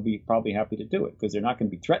person will be probably happy to do it because they're not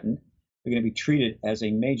going to be threatened. They're going to be treated as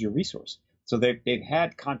a major resource. So they've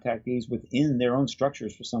had contactees within their own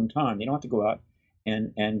structures for some time. They don't have to go out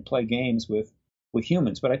and play games with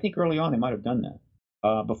humans. But I think early on they might have done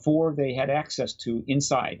that before they had access to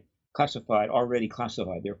inside classified, already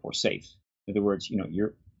classified, therefore safe. In other words,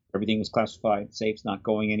 everything is classified, safe's not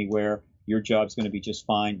going anywhere. Your job's going to be just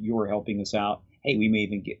fine. You're helping us out. Hey, we may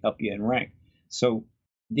even get up you in rank. So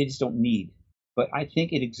they just don't need. But I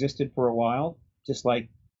think it existed for a while, just like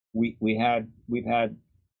we've had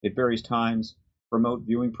at various times remote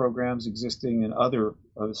viewing programs existing and other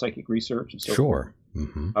psychic research and so forth.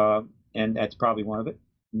 Mm-hmm. And that's probably one of it.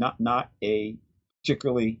 Not a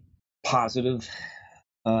particularly positive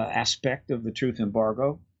aspect of the truth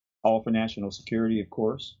embargo, all for national security, of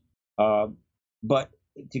course. But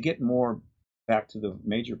to get more back to the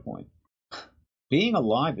major point, being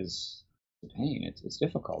alive is pain. It's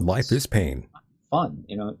difficult. Life is pain. Fun,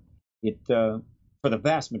 It for the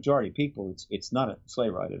vast majority of people, it's not a sleigh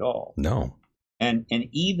ride at all. No. And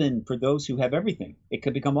even for those who have everything, it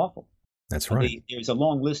could become awful. That's right. There's a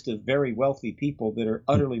long list of very wealthy people that are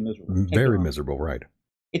utterly miserable. Very miserable, right?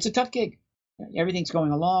 It's a tough gig. Everything's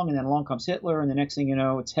going along, and then along comes Hitler, and the next thing you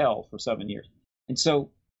know, it's hell for 7 years. And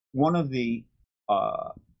so one of the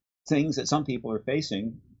things that some people are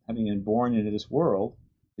facing, having been born into this world,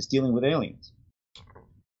 is dealing with aliens.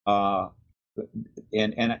 And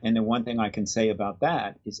the one thing I can say about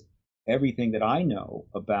that is everything that I know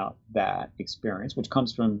about that experience, which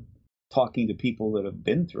comes from talking to people that have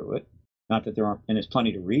been through it, not that there aren't, and there's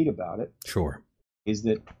plenty to read about it. Sure. Is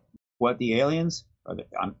that what the aliens,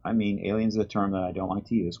 aliens is a term that I don't like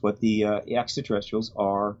to use, what the extraterrestrials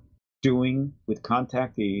are doing with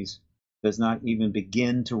contactees does not even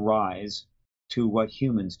begin to rise to what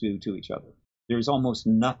humans do to each other. There's almost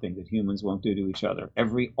nothing that humans won't do to each other.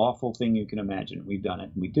 Every awful thing you can imagine, we've done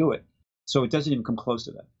it, and we do it. So it doesn't even come close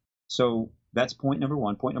to that. So that's point number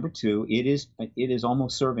one. Point number two, it is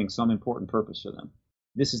almost serving some important purpose for them.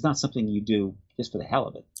 This is not something you do just for the hell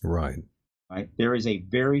of it. Right. Right. There is a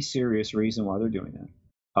very serious reason why they're doing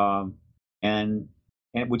that. And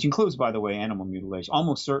which includes, by the way, animal mutilation.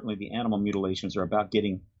 Almost certainly the animal mutilations are about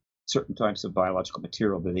getting certain types of biological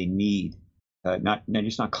material that they need. They're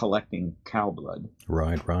just not collecting cow blood.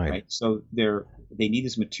 Right. So they need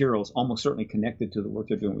this material. It's almost certainly connected to the work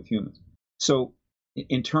they're doing with humans. So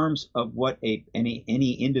in terms of what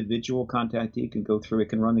any individual contactee can go through, it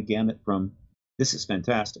can run the gamut from this is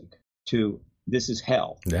fantastic to this is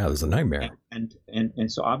hell. Yeah, this is a nightmare.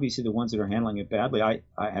 And so obviously the ones that are handling it badly, I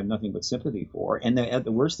have nothing but sympathy for. And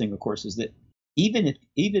the worst thing, of course, is that even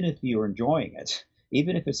if you're enjoying it,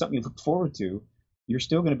 even if it's something you look forward to, you're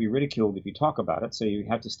still going to be ridiculed if you talk about it. So you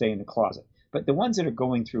have to stay in the closet. But the ones that are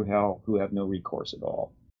going through hell who have no recourse at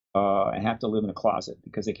all and have to live in a closet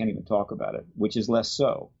because they can't even talk about it, which is less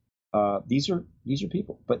so. These are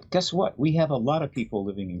people. But guess what? We have a lot of people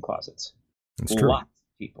living in closets. That's true. Lots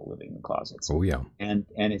of people living in closets. Oh yeah. And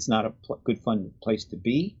it's not a good fun place to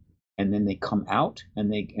be. And then they come out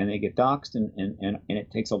and they get doxxed and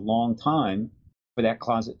it takes a long time for that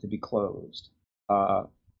closet to be closed.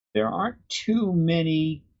 There aren't too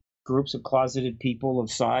many groups of closeted people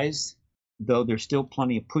of size, though there's still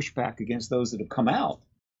plenty of pushback against those that have come out.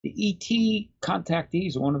 The ET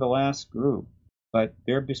contactees are one of the last group, but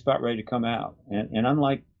they're just about ready to come out. And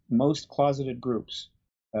unlike most closeted groups,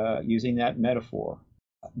 using that metaphor,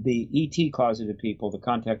 the ET closeted people, the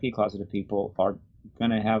contactee closeted people are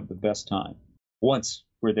going to have the best time once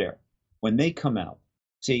we're there. When they come out,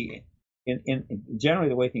 see, in generally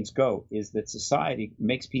the way things go is that society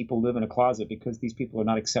makes people live in a closet because these people are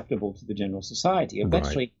not acceptable to the general society.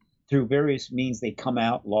 Eventually, through various means they come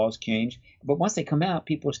out, laws change. But once they come out,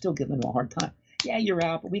 people are still giving them a hard time. Yeah, you're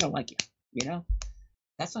out, but we don't like you. You know,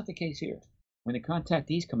 that's not the case here. When the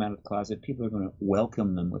contactees come out of the closet, people are going to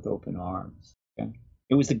welcome them with open arms. Okay?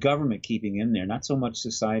 It was the government keeping them there, not so much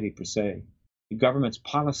society per se. The government's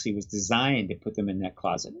policy was designed to put them in that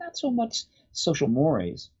closet, not so much social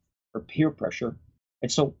mores or peer pressure. And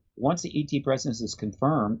so once the ET presence is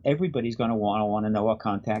confirmed, everybody's going to want to know a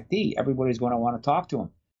contactee. Everybody's going to want to talk to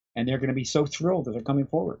them. And they're going to be so thrilled that they're coming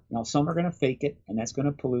forward. Now, some are going to fake it, and that's going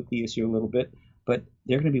to pollute the issue a little bit, but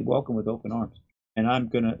they're going to be welcomed with open arms. And I'm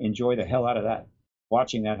going to enjoy the hell out of that,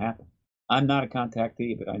 watching that happen. I'm not a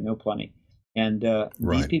contactee, but I know plenty. And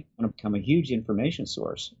these people are going to become a huge information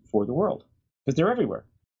source for the world because they're everywhere,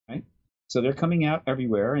 right? So they're coming out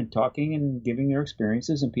everywhere and talking and giving their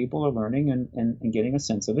experiences, and people are learning and getting a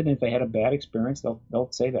sense of it. And if they had a bad experience,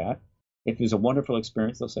 they'll say that. If it was a wonderful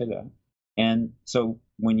experience, they'll say that. And so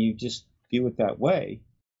when you just view it that way,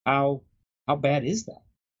 how bad is that?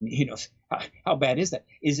 You know, how bad is that?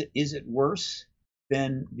 Is it worse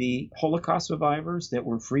than the Holocaust survivors that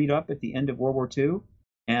were freed up at the end of World War II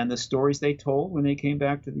and the stories they told when they came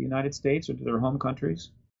back to the United States or to their home countries?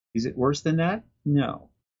 Is it worse than that?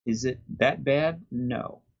 No. Is it that bad?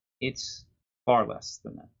 No. It's far less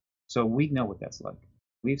than that. So we know what that's like.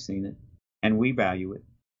 We've seen it, and we value it.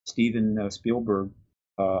 Steven Spielberg,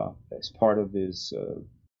 as part of his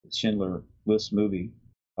Schindler List movie,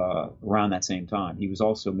 around that same time, he was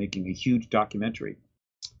also making a huge documentary.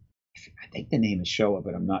 I think the name is Shoah,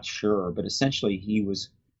 but I'm not sure. But essentially, he was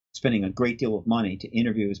spending a great deal of money to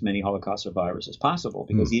interview as many Holocaust survivors as possible,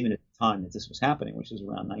 because even at the time that this was happening, which was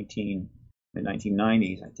around the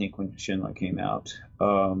 1990s, I think, when Schindler came out,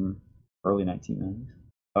 early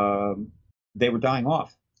 1990s, they were dying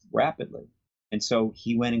off rapidly. And so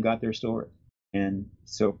he went and got their story. And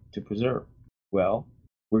so to preserve, well,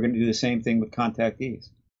 we're going to do the same thing with contactees.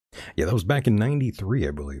 Yeah, that was back in 93,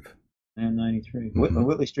 I believe. And 93.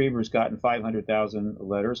 Whitley Strieber's gotten 500,000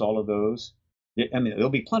 letters, all of those. I mean, there'll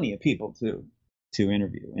be plenty of people to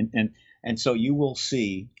interview. And so you will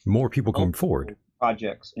see more people coming forward.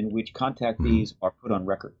 Projects in which contactees are put on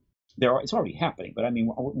record. It's already happening, but I mean,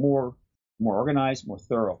 more organized, more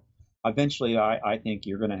thorough. Eventually, I think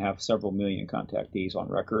you're going to have several million contactees on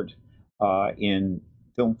record in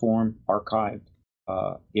film form, archived,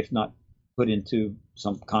 if not put into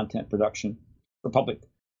some content production for public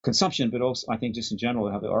consumption, but also I think just in general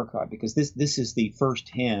to have the archive, because this is the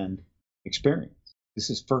firsthand experience. This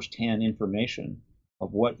is firsthand information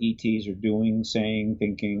of what ETs are doing, saying,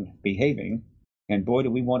 thinking, behaving, and boy,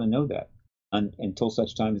 do we want to know that until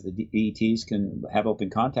such time as the ETs can have open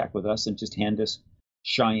contact with us and just hand us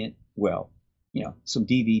giant, some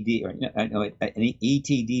DVD or an ET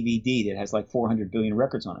DVD that has like 400 billion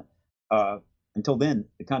records on it. Until then,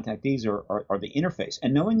 the contactees are the interface,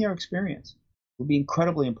 and knowing their experience will be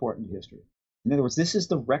incredibly important to history. In other words, this is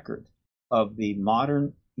the record of the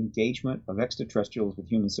modern engagement of extraterrestrials with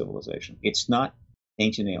human civilization. It's not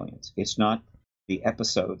ancient aliens. It's not the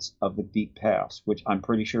episodes of the deep past, which I'm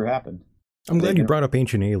pretty sure happened. I'm glad you brought up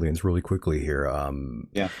ancient aliens really quickly here.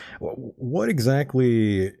 Yeah. What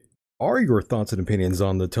exactly are your thoughts and opinions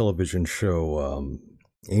on the television show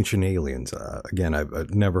Ancient Aliens? Again,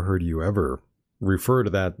 I've never heard you ever refer to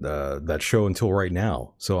that show until right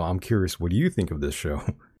now. So I'm curious, what do you think of this show?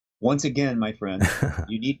 Once again, my friend,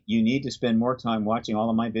 you need to spend more time watching all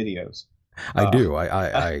of my videos. I do.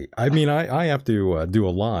 I mean, I have to do a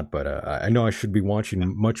lot, but I know I should be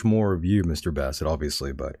watching much more of you, Mr. Bassett,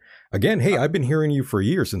 obviously. But again, hey, I've been hearing you for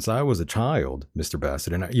years, since I was a child, Mr.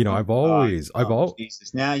 Bassett, and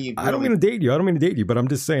Jesus, now you. I don't mean to date you. But I'm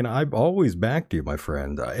just saying, I've always backed you, my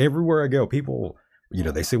friend. Everywhere I go, people,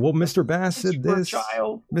 they say, "Well, Mr. Bassett, this,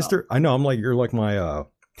 child. Mr." I know. I'm like, you're like my,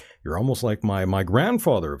 you're almost like my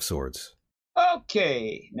grandfather of sorts.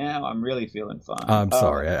 Okay, now I'm really feeling fine. I'm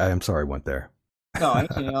sorry. I'm sorry I went there. No,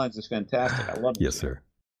 Ancient Aliens is fantastic. I love it. Yes, sir.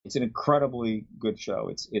 It's an incredibly good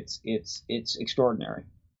show. It's extraordinary.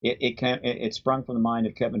 It sprung from the mind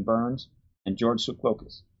of Kevin Burns and George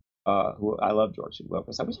Tsoukalos, who I love. George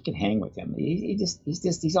Tsoukalos. I wish I could hang with him.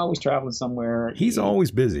 He's always traveling somewhere. He's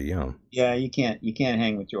always busy. Yeah. Yeah, you can't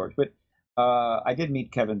hang with George. But I did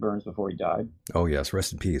meet Kevin Burns before he died. Oh yes,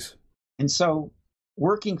 rest in peace. And so,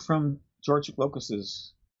 working from George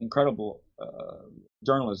Tsoukalos' incredible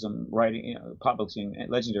journalism, writing, publishing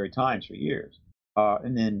at Legendary Times for years,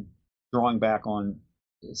 and then drawing back on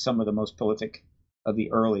some of the most prolific of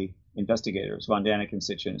the early investigators, Von Daniken,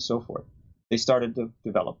 Sitchin, and so forth. They started to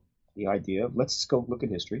develop the idea of let's go look at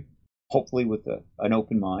history, hopefully with an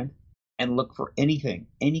open mind, and look for anything,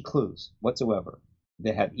 any clues whatsoever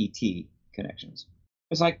that have ET connections.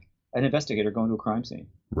 It's like an investigator going to a crime scene,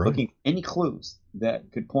 looking for any clues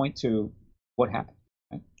that could point to what happened.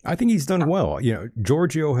 Right? I think he's done well.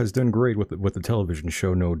 Giorgio has done great with the television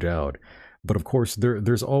show, no doubt. But of course,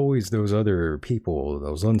 there's always those other people,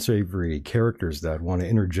 those unsavory characters that want to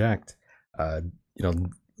interject,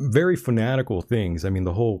 very fanatical things. I mean,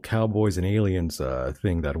 the whole cowboys and aliens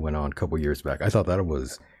thing that went on a couple years back, I thought that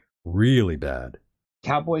was really bad.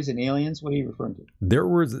 Cowboys and aliens? What are you referring to?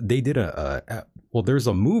 There's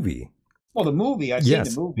a movie. Well, the movie, I've seen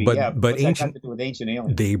the movie, but what's ancient, that got to do with ancient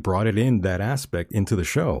aliens? They brought it in, that aspect, into the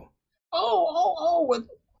show. Well,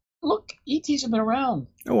 look, ETs have been around.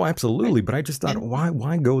 Oh, absolutely, but I just thought,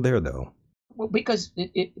 why go there, though? Well, because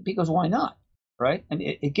why not, right? And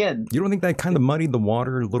again... You don't think that kind of muddied the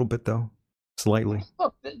water a little bit, though? Slightly?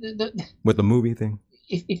 Look, with the movie thing?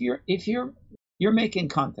 If you're making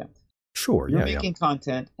content... Sure, you're making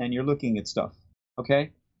content and you're looking at stuff,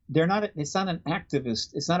 okay? It's not an activist.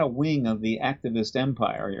 It's not a wing of the activist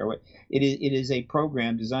empire. It is a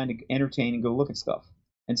program designed to entertain and go look at stuff.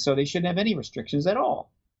 And so they shouldn't have any restrictions at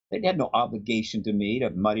all. They have no obligation to me to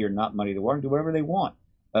muddy or not muddy the water, do whatever they want.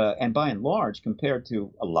 And by and large, compared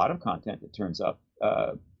to a lot of content that turns up,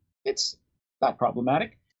 it's not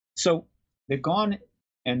problematic. So they've gone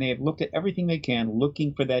and they have looked at everything they can,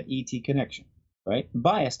 looking for that ET connection, right?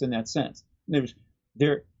 Biased in that sense.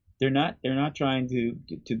 They're not trying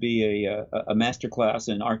to be a master class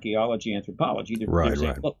in archaeology, anthropology. They're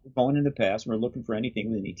saying, look, we're going in the past, and we're looking for anything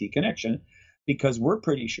with an ET connection, because we're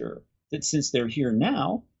pretty sure that since they're here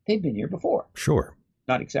now, they've been here before. Sure.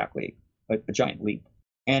 Not exactly a giant leap.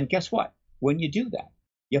 And guess what? When you do that,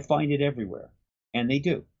 you find it everywhere. And they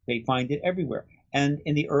do. They find it everywhere. And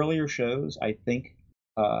in the earlier shows, I think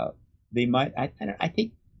they might. I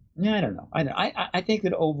don't know. I think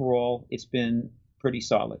that overall it's been pretty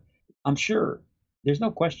solid. I'm sure there's no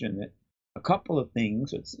question that a couple of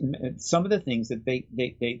things, some of the things that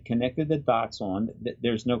they connected the dots on, that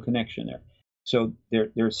there's no connection there. So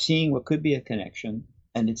they're seeing what could be a connection,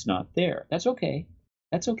 and it's not there. That's okay.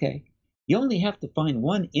 That's okay. You only have to find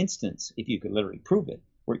one instance, if you could literally prove it,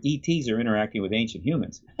 where ETs are interacting with ancient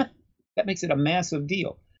humans. That makes it a massive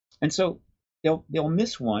deal. And so they'll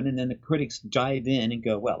miss one, and then the critics dive in and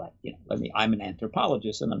go, well, I'm an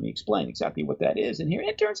anthropologist, and let me explain exactly what that is. And here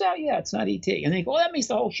it turns out, it's not ET. And they go, that means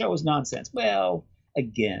the whole show is nonsense. Well,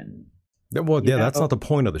 again. Well, that's not the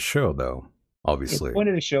point of the show, though. Obviously, the point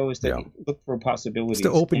of the show is to look for possibilities. It's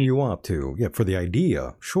to open you up to, for the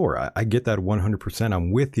idea. Sure, I get that 100%.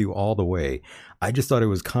 I'm with you all the way. I just thought it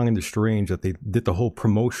was kind of strange that they did the whole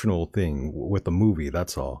promotional thing with the movie.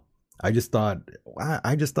 That's all. I just thought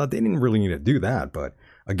they didn't really need to do that. But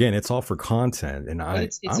again, it's all for content, and I'm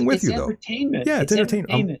with you though. Yeah, it's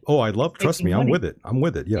entertainment. Trust me, I'm with it.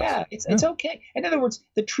 Yes. Yeah, it's okay. In other words,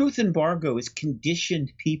 the truth embargo has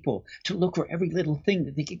conditioned people to look for every little thing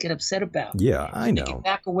that they could get upset about. Yeah, I know. They can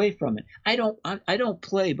back away from it. I don't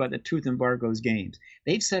play by the truth embargo's games.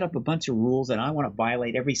 They've set up a bunch of rules, and I want to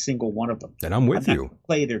violate every single one of them. And I'm with you. Not gonna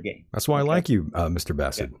play their game. That's why I like you, Mr.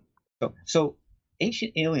 Bassett. Yeah. So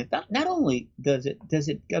Ancient Aliens. Not only does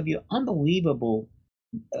it give you unbelievable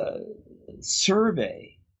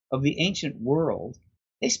survey of the ancient world.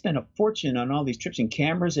 They spend a fortune on all these trips and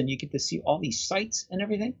cameras, and you get to see all these sites and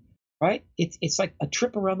everything, right? It's like a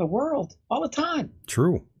trip around the world all the time.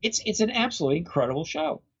 True. It's an absolutely incredible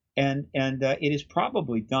show, and it is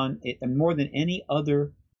probably done more than any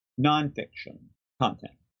other nonfiction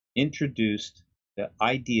content introduced the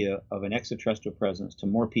idea of an extraterrestrial presence to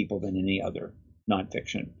more people than any other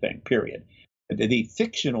nonfiction thing. Period. The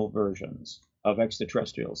fictional versions of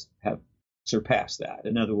extraterrestrials have surpassed that.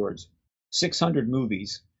 In other words, 600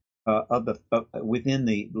 movies within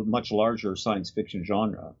the much larger science fiction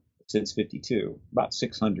genre since 52, about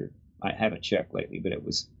 600. I haven't checked lately, but it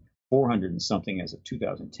was 400 and something as of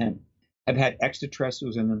 2010, have had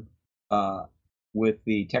extraterrestrials in them, with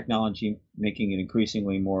the technology making it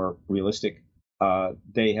increasingly more realistic.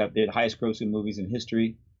 They had the highest grossing movies in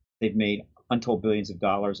history. They've made untold billions of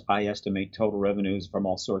dollars. I estimate total revenues from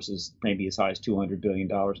all sources maybe as high as $200 billion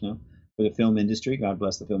now for the film industry. God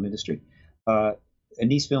bless the film industry. And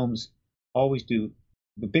these films always do,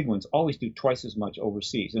 the big ones always do twice as much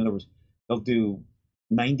overseas. In other words, they'll do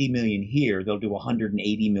 90 million here, they'll do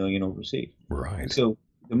 180 million overseas. Right. So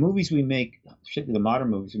the movies we make, particularly the modern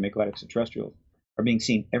movies we make about extraterrestrials, are being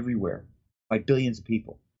seen everywhere by billions of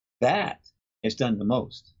people. That has done the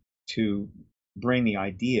most to bring the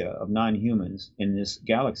idea of non-humans in this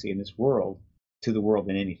galaxy, in this world, to the world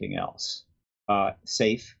than anything else.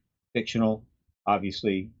 Safe, fictional,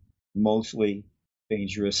 obviously, mostly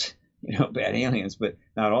dangerous, bad aliens, but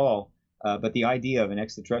not all. But the idea of an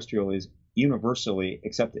extraterrestrial is universally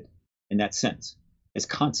accepted. in that sense, as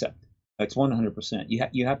concept. It's 100%.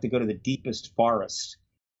 You have to go to the deepest forests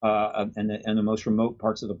and the most remote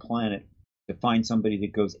parts of the planet to find somebody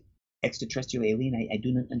that goes, extraterrestrial alien, I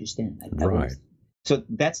do not understand. Right. So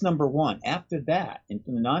that's number one. After that, in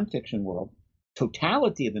the nonfiction world,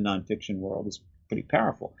 totality of the nonfiction world is pretty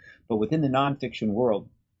powerful. But within the nonfiction world,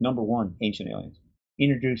 number one, ancient aliens.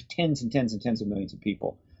 Introduced tens and tens and tens of millions of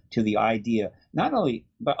people to the idea, not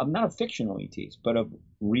of fictional ETs, but of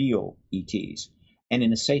real ETs, and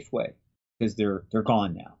in a safe way, because they're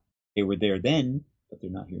gone now. They were there then, but they're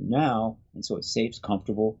not here now, and so it's safe, it's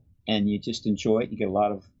comfortable, and you just enjoy it. You get a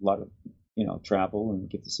lot of travel and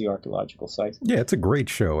get to see archaeological sites. Yeah, it's a great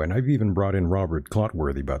show, and I've even brought in Robert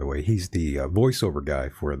Clotworthy, by the way. He's the voiceover guy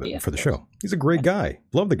for the show. He's a great guy.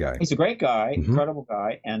 Love the guy. He's a great guy, incredible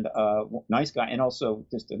guy, and nice guy, and also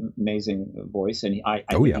just an amazing voice. And I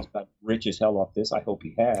think he's got rich as hell off this. I hope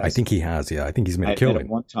he has. I think he has. Yeah, I think he's made a killing. At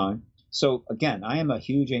one time. So again, I am a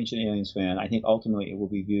huge Ancient Aliens fan. I think ultimately it will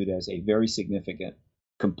be viewed as a very significant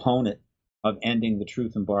component of ending the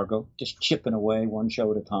truth embargo, just chipping away one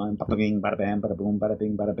show at a time, bada bing, bada bam, bada boom, bada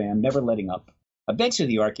bing, bada bam, never letting up. Eventually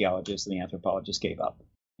the archaeologists and the anthropologists gave up.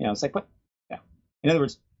 It's like, what? Yeah. In other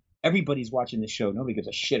words, everybody's watching this show. Nobody gives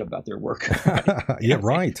a shit about their work. Right? Yeah,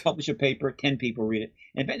 right. Publish a paper, 10 people read it.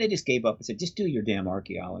 And they just gave up and said, just do your damn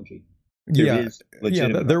archaeology.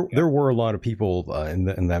 There were a lot of people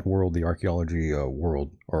in that world, the archaeology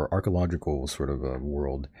world, or archaeological sort of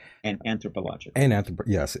world, and anthropological,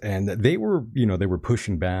 yes, and they were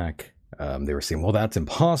pushing back. They were saying, well, that's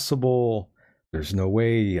impossible. There's no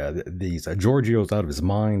way. Giorgio's out of his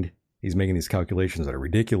mind. He's making these calculations that are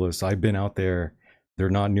ridiculous. I've been out there.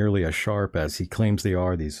 They're not nearly as sharp as he claims they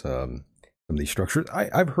are. Some of these structures.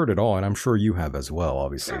 I've heard it all, and I'm sure you have as well.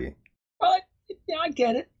 Obviously. Well, I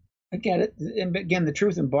get it. I get it. And again, the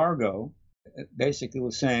truth embargo basically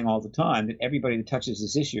was saying all the time that everybody that touches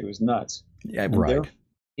this issue is nuts. Yeah, right.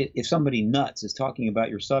 If somebody nuts is talking about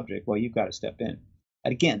your subject, well, you've got to step in.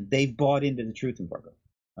 And again, they've bought into the truth embargo,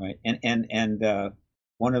 right? And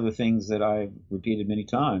one of the things that I've repeated many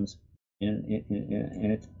times, and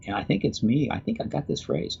I think it's me. I think I got this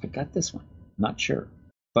phrase. I got this one. I'm not sure,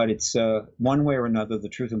 but it's one way or another. The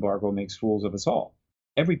truth embargo makes fools of us all.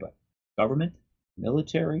 Everybody, government,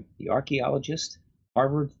 military, the archaeologist,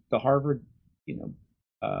 Harvard, whoever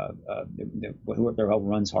the hell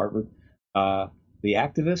runs Harvard, the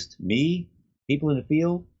activist, me, people in the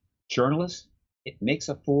field, journalists. It makes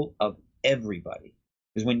a fool of everybody.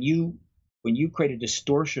 Because when you create a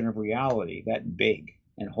distortion of reality that big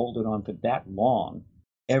and hold it on for that long,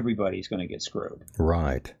 everybody's going to get screwed.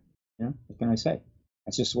 Right. Yeah. What can I say?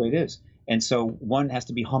 That's just the way it is. And so one has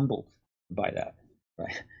to be humbled by that.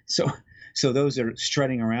 Right. So those are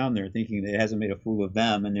strutting around there thinking that it hasn't made a fool of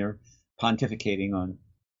them, and they're pontificating on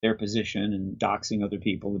their position and doxing other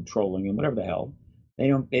people and trolling and whatever the hell. They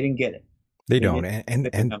didn't get it. They don't. And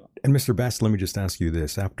Mr. Bassett, let me just ask you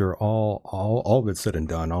this. After all that's said and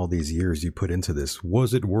done, all these years you put into this,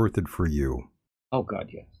 was it worth it for you? Oh, God,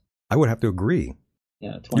 yes. I would have to agree.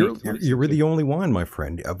 Yeah, you're the only one, my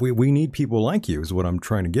friend. We need people like you is what I'm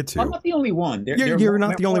trying to get to. I'm not the only one. You're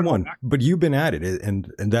not the only one, but you've been at it,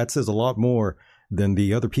 and that says a lot more than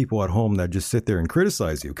the other people at home that just sit there and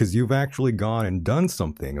criticize you, because you've actually gone and done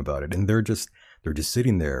something about it, and they're just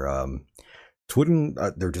sitting there,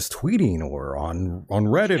 they're just tweeting or on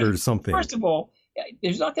Reddit or something. First of all,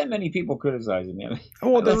 there's not that many people criticizing me.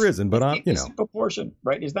 Well, there isn't, but it's a proportion,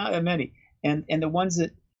 right? There's not that many, and the ones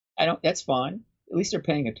that I don't, that's fine. At least they're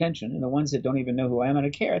paying attention, and the ones that don't even know who I am and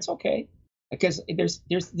don't care, it's okay, because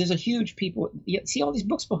there's a huge people. You see all these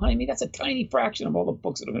books behind me? That's a tiny fraction of all the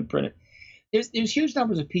books that have been printed. There's huge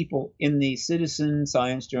numbers of people in the citizen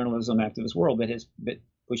science journalism activist world that has been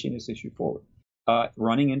pushing this issue forward,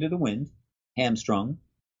 running into the wind, hamstrung,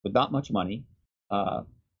 with not much money,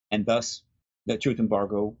 and thus the truth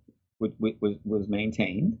embargo was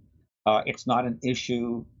maintained. It's not an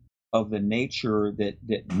issue of the nature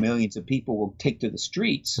that millions of people will take to the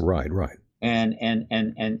streets, right,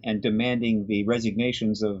 and demanding the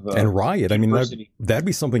resignations of and riot. I mean, that'd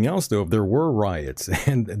be something else though. If there were riots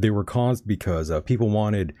and they were caused because people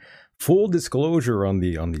wanted full disclosure on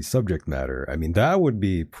the subject matter, I mean, that would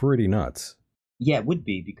be pretty nuts. Yeah, it would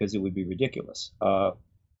be, because it would be ridiculous.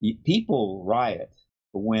 People riot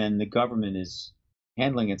when the government is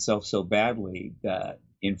handling itself so badly that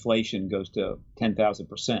inflation goes to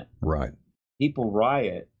 10,000%. Right. People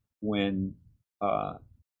riot when the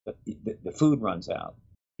food runs out.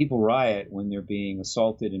 People riot when they're being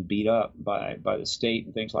assaulted and beat up by the state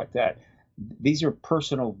and things like that. These are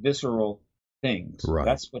personal, visceral things. Right.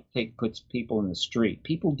 That's what puts people in the street.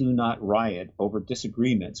 People do not riot over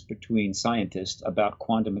disagreements between scientists about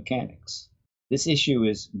quantum mechanics. This issue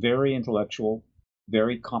is very intellectual,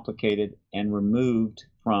 very complicated, and removed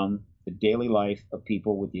from the daily life of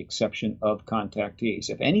people with the exception of contactees.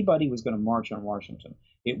 If anybody was going to march on Washington,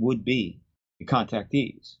 it would be the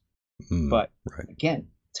contactees. But again,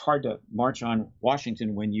 it's hard to march on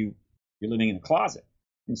Washington when you're living in a closet.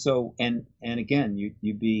 And so, and again,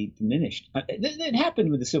 you'd be diminished. It happened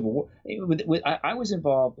with the Civil War. I was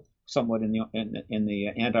involved somewhat in the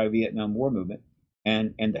anti-Vietnam War movement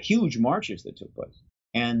and the huge marches that took place.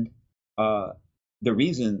 And the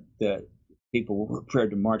reason that people were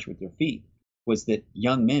prepared to march with their feet was that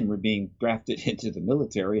young men were being drafted into the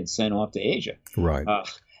military and sent off to Asia. Right.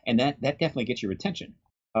 And that definitely gets your attention.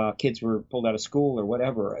 Kids were pulled out of school or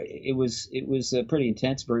whatever. It was pretty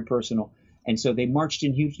intense, very personal. And so they marched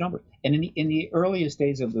in huge numbers. And in the earliest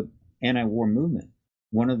days of the anti-war movement,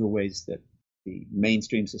 one of the ways that the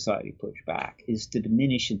mainstream society pushed back is to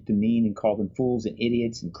diminish and demean and call them fools and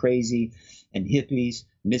idiots and crazy and hippies,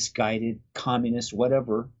 misguided, communists,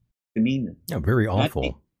 whatever, demean them. Yeah, very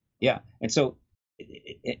awful. Yeah. And so,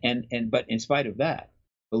 but in spite of that,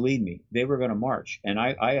 believe me, they were going to march. And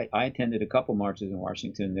I attended a couple marches in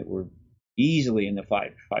Washington that were easily in the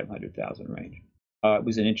 500,000 range. It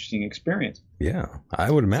was an interesting experience. Yeah,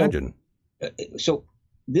 I would imagine. So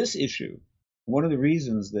this issue, one of the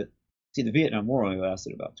reasons that, see, the Vietnam War only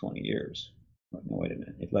lasted about 20 years. No, wait a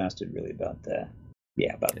minute. It lasted really about,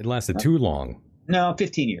 It lasted too long. No,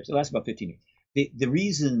 15 years. It lasted about 15 years. The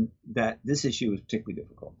reason that this issue is particularly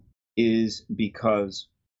difficult is because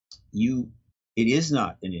it is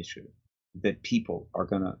not an issue that people are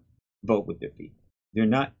going to vote with their feet. They're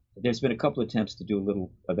not. There's been a couple of attempts to do a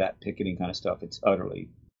little of that picketing kind of stuff. It's utterly,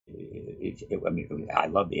 I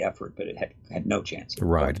love the effort, but it had no chance.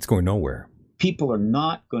 Right. It's going nowhere. People are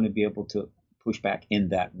not going to be able to push back in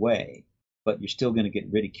that way, but you're still going to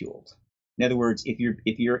get ridiculed. In other words,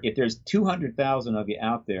 if there's 200,000 of you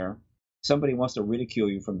out there, somebody wants to ridicule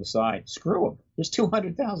you from the side, screw them. There's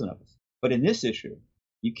 200,000 of us. But in this issue,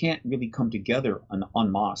 you can't really come together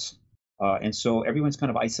en masse. And so everyone's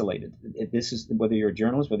kind of isolated. This is whether you're a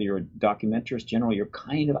journalist, whether you're a documentarist, generally, you're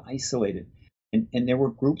kind of isolated. And there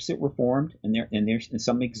were groups that were formed, and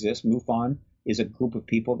some exist. MUFON is a group of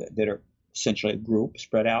people that are essentially a group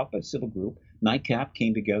spread out, but a civil group. NICAP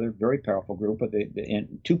came together, very powerful group, but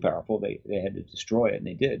and too powerful. They had to destroy it, and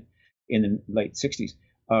they did in the late 60s.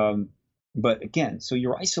 But again, so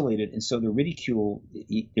you're isolated, and so the ridicule,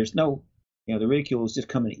 there's no, the ridicule is just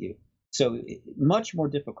coming at you. So much more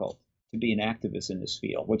difficult to be an activist in this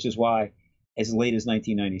field, which is why as late as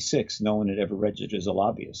 1996, no one had ever registered as a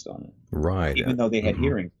lobbyist on it. Right. Even though they had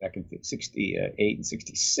hearings back in 68 and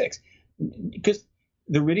 66. Because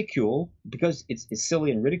the ridicule, because it's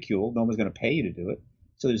silly and ridicule, no one's going to pay you to do it.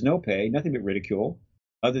 So there's no pay, nothing but ridicule,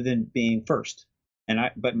 other than being first.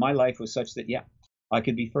 But my life was such that, I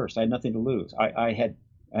could be first. I had nothing to lose. I had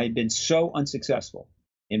been so unsuccessful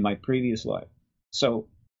in my previous life, so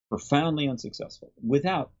profoundly unsuccessful,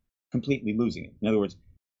 without completely losing it. In other words,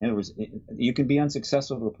 you can be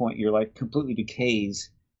unsuccessful to the point your life completely decays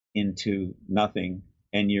into nothing,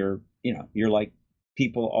 and you're like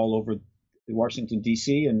people all over Washington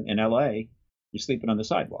D.C. and L.A. You're sleeping on the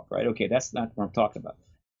sidewalk, right? Okay, that's not what I'm talking about.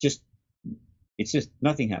 It's just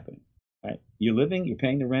nothing happening, right? You're living, you're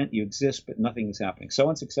paying the rent, you exist, but nothing is happening. So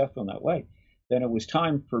unsuccessful in that way. Then it was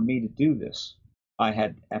time for me to do this. I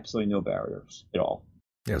had absolutely no barriers at all.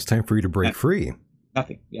 Yeah, it's time for you to break free.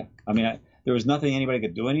 Nothing. Yeah. I mean, there was nothing anybody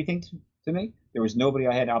could do anything to me. There was nobody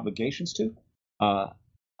I had obligations to.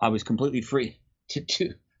 I was completely free to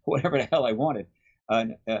do whatever the hell I wanted.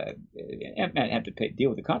 And I have to deal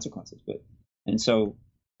with the consequences. And so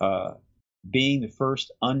being the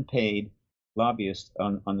first unpaid lobbyist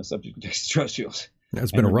on the subject of extraterrestrials.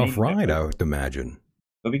 That's been a rough ride, I would imagine.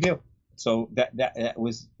 No big deal. So that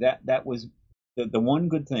was the one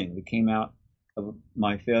good thing that came out of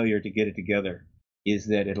my failure to get it together is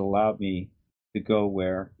that it allowed me to go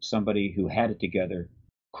where somebody who had it together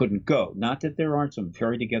couldn't go. Not that there aren't some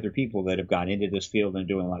very together people that have gone into this field and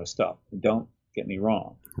doing a lot of stuff. Don't get me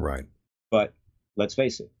wrong. Right. But let's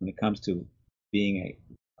face it, when it comes to being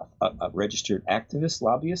a registered activist,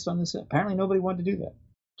 lobbyist on this, apparently nobody wanted to do that.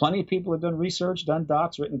 Plenty of people have done research, done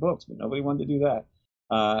docs, written books, but nobody wanted to do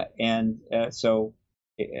that. So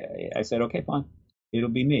I said, okay, fine. It'll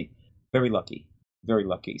be me. Very lucky. Very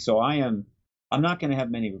lucky. So I'm not going to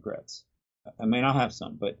have many regrets. I mean, I'll have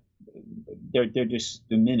some, but they're just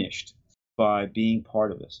diminished by being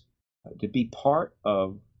part of this. To be part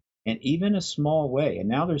of And even a small way. And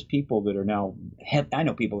now there's people that are now, I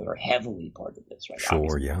know people that are heavily part of this, right? Sure,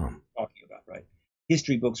 Obviously, yeah. Talking about, right?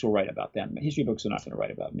 History books will write about them. History books are not going to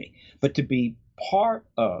write about me. But to be part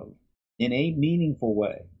of, in a meaningful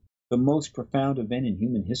way, the most profound event in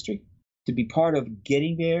human history, to be part of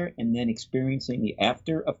getting there and then experiencing the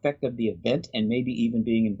after effect of the event and maybe even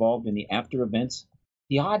being involved in the after events,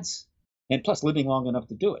 the odds, and plus living long enough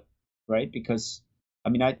to do it, right? Because, I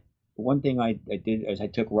mean, one thing I did is I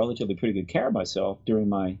took relatively pretty good care of myself during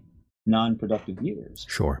my non-productive years.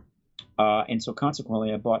 Sure. And so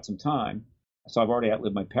consequently, I bought some time. So I've already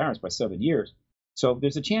outlived my parents by 7 years. So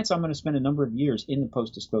there's a chance I'm going to spend a number of years in the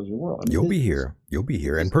post-disclosure world. I mean, You'll be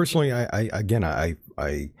here. And personally,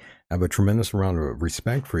 I have a tremendous amount of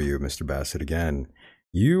respect for you, Mr. Bassett. Again,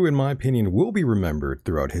 you, in my opinion, will be remembered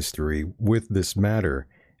throughout history with this matter.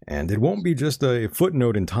 And it won't be just a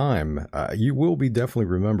footnote in time. You will be definitely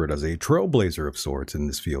remembered as a trailblazer of sorts in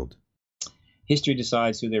this field. History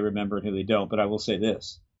decides who they remember and who they don't. But I will say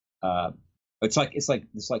this: it's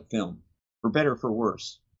like film, for better or for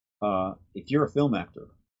worse. If you're a film actor,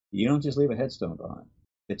 you don't just leave a headstone behind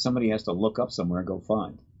that somebody has to look up somewhere and go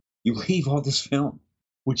find. You leave all this film,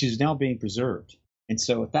 which is now being preserved. And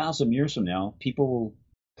so 1,000 years from now, people will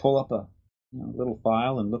pull up a little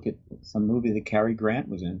file and look at some movie that Cary Grant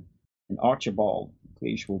was in, and Archibald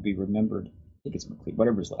MacLeish will be remembered. I think it's MacLeish,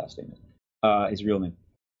 whatever his last name is, his real name.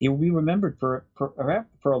 He will be remembered for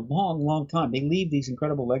a long, long time. They leave these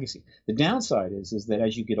incredible legacy. The downside is that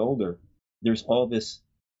as you get older, there's all this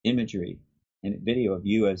imagery and video of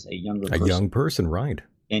you as a younger person. A young person, right?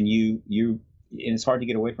 And and it's hard to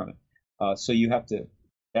get away from it. So you have to.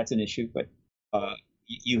 That's an issue, but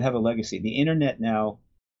you have a legacy. The internet now.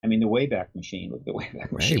 I mean, the Wayback Machine. Look at the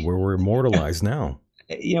Wayback Machine. Hey, we're immortalized now.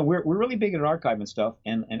 We're really big at archiving stuff,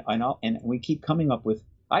 and we keep coming up with.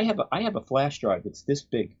 I have a flash drive that's this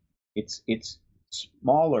big. It's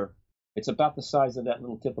smaller. It's about the size of that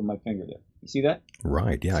little tip of my finger there. You see that?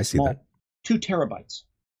 Right. Yeah, I see that. 2 terabytes.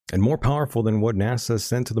 And more powerful than what NASA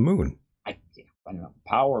sent to the moon. I don't know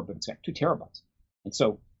power, but it's got 2 terabytes. And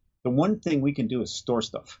so the one thing we can do is store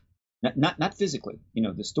stuff. Not physically,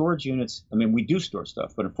 the storage units. I mean, we do store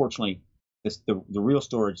stuff, but unfortunately, the real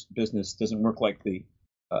storage business doesn't work like the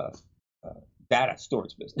data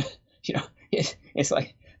storage business. It's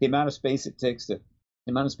like the amount of space it takes the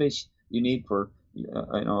amount of space you need for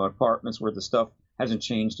apartments where the stuff hasn't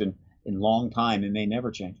changed in long time and may never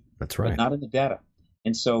change. That's right. But not in the data,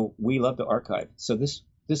 and so we love to archive. So this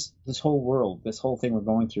whole world, this whole thing we're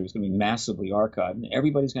going through is going to be massively archived, and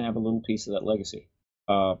everybody's going to have a little piece of that legacy.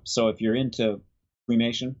 So if you're into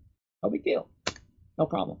cremation, no big deal, no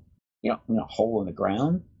problem. A hole in the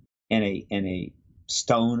ground and a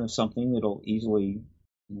stone of something that'll easily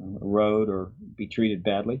erode or be treated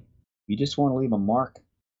badly. You just want to leave a mark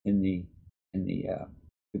in the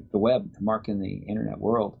web, a mark in the internet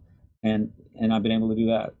world, and I've been able to do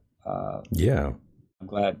that. Yeah. I'm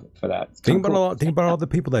glad for that. Think about all the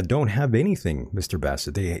people that don't have anything, Mr.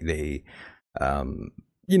 Bassett. They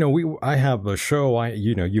I have a show.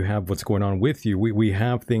 You have what's going on with you. We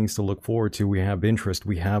have things to look forward to. We have interest.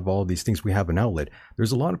 We have all these things. We have an outlet.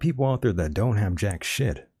 There's a lot of people out there that don't have jack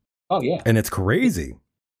shit. Oh yeah, and it's crazy.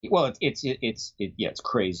 Well, it's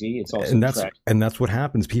crazy. It's also and that's what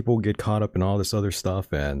happens. People get caught up in all this other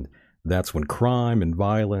stuff, and that's when crime and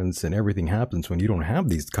violence and everything happens. When you don't have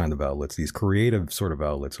these kind of outlets, these creative sort of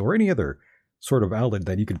outlets, or any other sort of outlet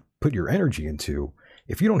that you could put your energy into.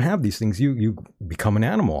 If you don't have these things, you become an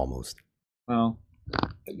animal almost. Well,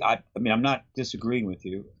 I mean, I'm not disagreeing with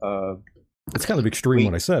you. It's kind of extreme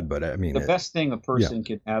what I said, but I mean, the best thing a person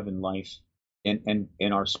can have in life, and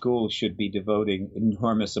our schools should be devoting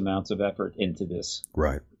enormous amounts of effort into this.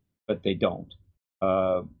 Right. But they don't.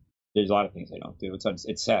 There's a lot of things they don't do.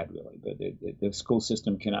 It's sad, really, but the school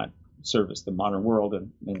system cannot service the modern world,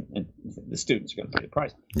 and the students are going to pay the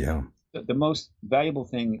price. Yeah. The most valuable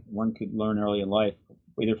thing one could learn early in life,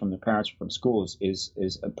 either from their parents or from schools,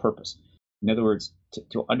 is a purpose. In other words,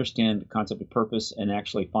 to understand the concept of purpose and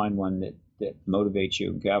actually find one that motivates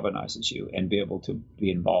you, galvanizes you, and be able to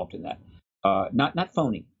be involved in that. Not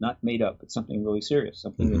phony, not made up, but something really serious,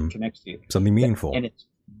 something that connects to you. Something meaningful. And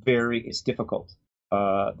it's difficult.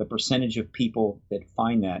 The percentage of people that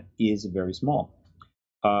find that is very small,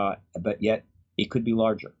 but yet it could be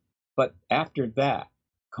larger. But after that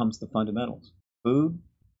comes the fundamentals: food,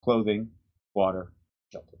 clothing, water,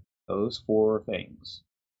 shelter. Those 4 things.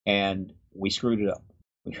 And we screwed it up.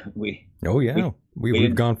 We've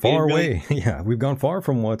gone far away. Yeah, we've gone far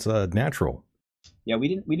from what's natural. Yeah, we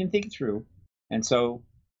didn't think it through. And so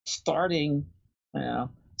starting,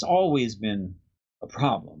 it's always been a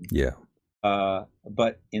problem. Yeah.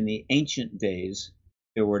 But in the ancient days,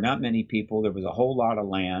 there were not many people. There was a whole lot of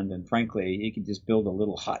land, and frankly, you could just build a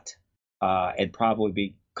little hut and probably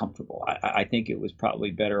be comfortable. I think it was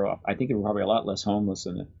probably better off. I think there were probably a lot less homeless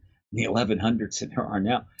in the 1100s than there are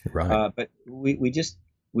now. Right. But we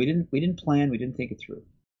didn't plan. We didn't think it through.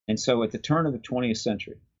 And so at the turn of the 20th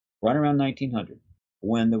century, right around 1900,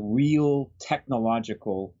 when the real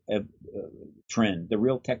technological trend, the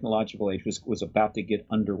real technological age was about to get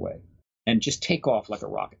underway and just take off like a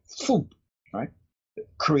rocket, right?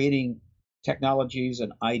 Creating technologies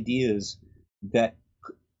and ideas that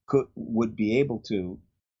would be able to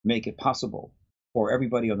make it possible for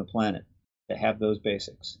everybody on the planet to have those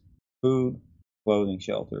basics: food, clothing,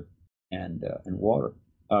 shelter, and water.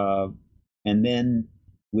 And then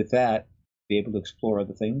with that, be able to explore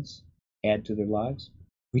other things, add to their lives.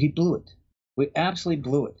 We blew it. We absolutely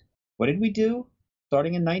blew it. What did we do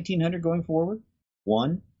starting in 1900 going forward?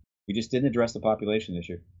 One, we just didn't address the population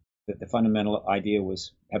issue. The fundamental idea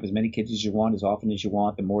was have as many kids as you want, as often as you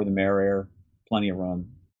want, the more the merrier, plenty of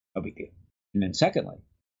room, no big deal. And then secondly,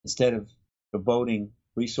 instead of devoting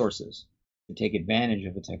resources to take advantage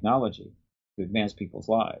of the technology to advance people's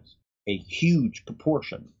lives, a huge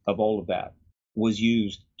proportion of all of that was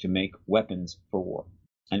used to make weapons for war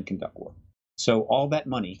and conduct war. So all that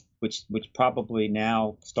money, which probably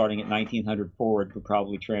now, starting at 1900 forward, would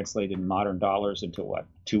probably translate in modern dollars into what,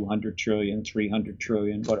 200 trillion, 300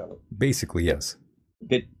 trillion, whatever. Basically, yes.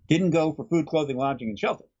 That didn't go for food, clothing, lodging, and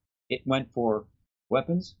shelter. It went for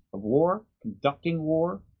weapons of war, conducting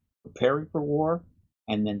war, preparing for war,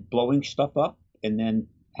 and then blowing stuff up, and then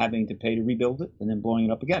having to pay to rebuild it, and then blowing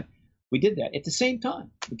it up again. We did that at the same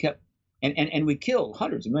time. We kept, and we killed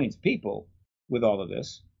hundreds of millions of people with all of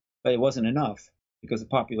this. But it wasn't enough because the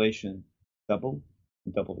population doubled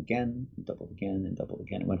and doubled again and doubled again and doubled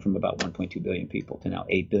again. It went from about 1.2 billion people to now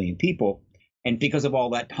 8 billion people. And because of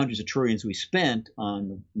all that hundreds of trillions we spent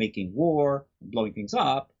on making war, blowing things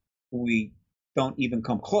up, we don't even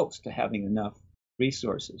come close to having enough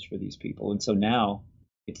resources for these people. And so now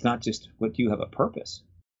it's not just, what do you have a purpose?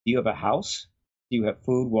 Do you have a house? Do you have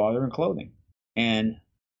food, water, and clothing? And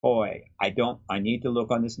boy, I need to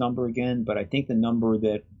look on this number again, but I think the number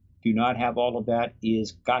that do not have all of that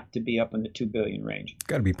is got to be up in the 2 billion range.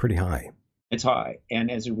 Got to be pretty high. It's high.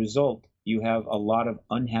 And as a result, you have a lot of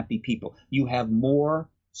unhappy people. You have more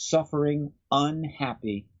suffering,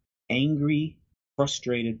 unhappy, angry,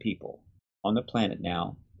 frustrated people on the planet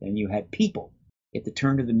now than you had people at the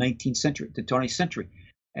turn of the 19th century, the 20th century.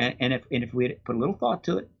 And if we had put a little thought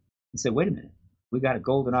to it and said, wait a minute, we got a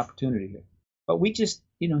golden opportunity here. But we just,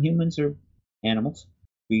 humans are animals.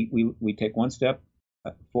 We take one step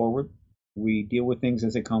forward. We deal with things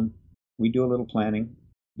as they come. We do a little planning.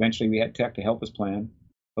 Eventually we had tech to help us plan,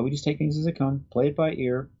 but we just take things as they come, play it by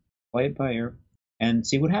ear, and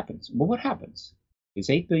see what happens. Well, what happens is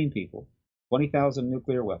 8 billion people, 20,000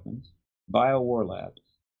 nuclear weapons, bio-war labs,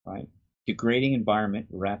 right? Degrading environment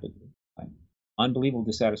rapidly, right? Unbelievable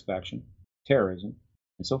dissatisfaction, terrorism,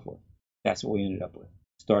 and so forth. That's what we ended up with,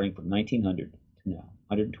 starting from 1900 to now,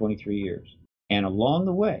 123 years. And along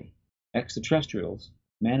the way, extraterrestrials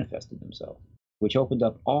manifested themselves, which opened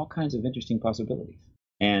up all kinds of interesting possibilities.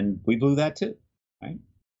 And we blew that too, right?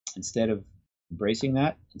 Instead of embracing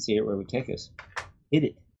that and see where it would take us, hid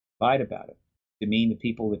it, lied about it, demean the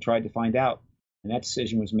people that tried to find out. And that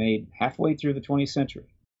decision was made halfway through the 20th century.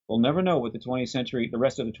 We'll never know what the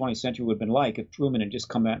rest of the 20th century would have been like if Truman had just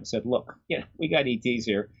come out and said, look, we got ETs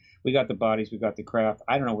here. We got the bodies. We got the craft.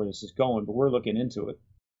 I don't know where this is going, but we're looking into it.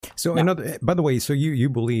 So, by the way, so you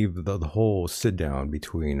believe the whole sit down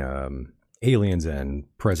between aliens and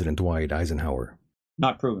President Dwight Eisenhower?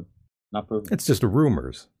 Not proven. It's just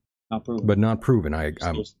rumors. Not proven. But not proven.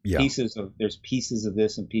 There's pieces of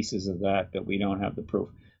this and pieces of that we don't have the proof.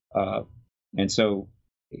 And so,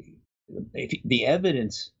 if the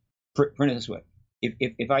evidence, put it this way: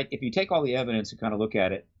 if you take all the evidence and kind of look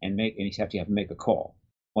at it and you have to make a call,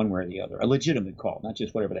 one way or the other, a legitimate call, not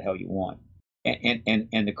just whatever the hell you want.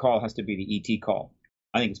 And the call has to be the ET call.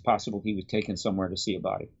 I think it's possible he was taken somewhere to see a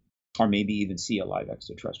body, or maybe even see a live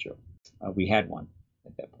extraterrestrial. We had one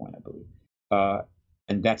at that point, I believe.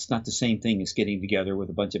 And that's not the same thing as getting together with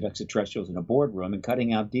a bunch of extraterrestrials in a boardroom and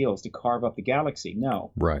cutting out deals to carve up the galaxy.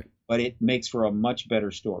 No. Right. But it makes for a much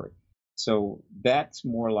better story. So that's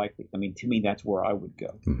more likely. I mean, to me, that's where I would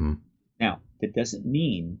go. Mm-hmm. Now, that doesn't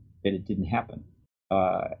mean that it didn't happen.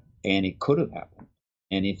 And it could have happened.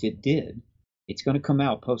 And if it did, it's going to come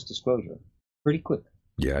out post-disclosure pretty quick.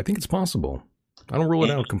 Yeah, I think it's possible. I don't rule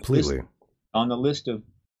it out completely. On the list of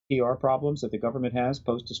PR problems that the government has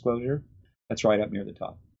post-disclosure, that's right up near the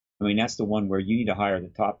top. I mean, that's the one where you need to hire the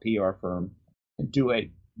top PR firm and do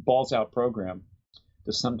a balls out program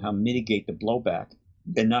to somehow mitigate the blowback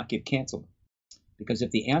and not get canceled. Because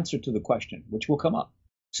if the answer to the question, which will come up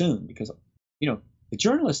soon, because, the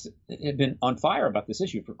journalists have been on fire about this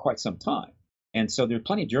issue for quite some time. And so there are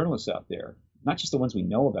plenty of journalists out there, not just the ones we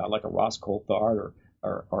know about, like a Ross Coulthard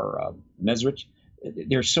or Mesrich.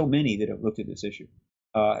 There's so many that have looked at this issue.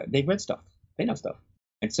 They've read stuff. They know stuff.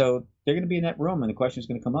 And so they're going to be in that room, and the question is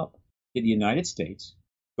going to come up. Did the United States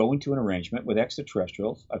go into an arrangement with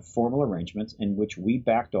extraterrestrials, a formal arrangement in which we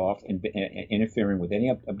backed off and interfering with any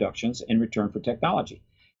abductions in return for technology?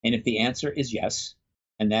 And if the answer is yes,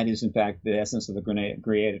 and that is in fact the essence of the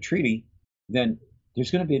Greada Treaty, then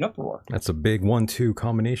there's going to be an uproar. That's a big 1-2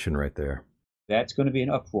 combination right there. That's going to be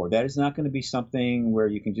an uproar. That is not going to be something where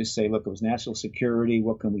you can just say, look, it was national security.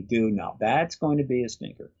 What can we do? No, that's going to be a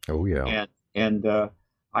stinker. Oh, yeah. And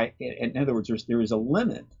in other words, there is a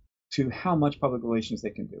limit to how much public relations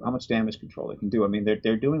they can do, how much damage control they can do. I mean,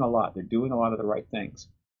 they're doing a lot. They're doing a lot of the right things.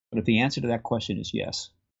 But if the answer to that question is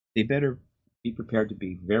yes, they better be prepared to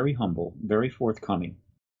be very humble, very forthcoming,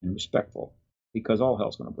 and respectful, because all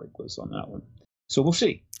hell's going to break loose on that one. So we'll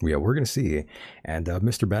see. Yeah, we're going to see. And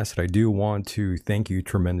Mr. Bassett, I do want to thank you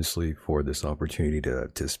tremendously for this opportunity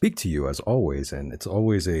to speak to you as always. And it's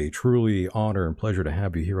always a truly honor and pleasure to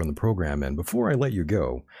have you here on the program. And before I let you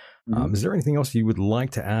go, is there anything else you would like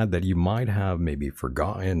to add that you might have maybe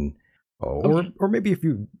forgotten? Or maybe if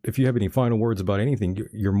you have any final words about anything,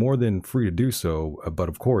 you're more than free to do so. But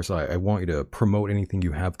of course, I want you to promote anything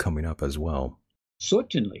you have coming up as well.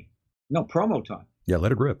 Certainly. No, promo time. Yeah,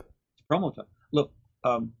 let it rip. It's promo time. Look,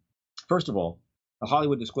 first of all, the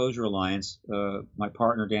Hollywood Disclosure Alliance, my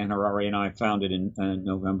partner Dan Harari and I founded in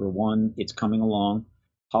November 1. It's coming along,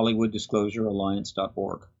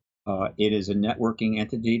 HollywoodDisclosureAlliance.org. It is a networking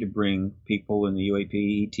entity to bring people in the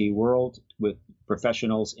UAP world with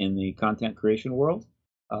professionals in the content creation world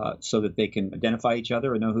so that they can identify each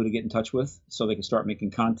other and know who to get in touch with, so they can start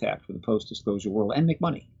making contact with the post-disclosure world and make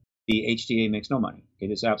money. The HDA makes no money. It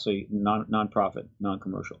is absolutely non-profit,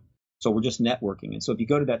 non-commercial. So we're just networking. And so if you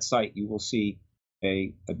go to that site, you will see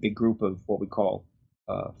a big group of what we call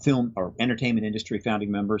film or entertainment industry founding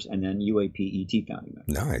members, and then UAPET founding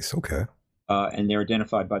members. Nice. Okay. And they're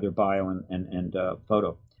identified by their bio and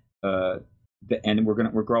photo. And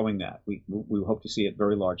we're growing that. We hope to see a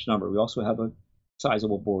very large number. We also have a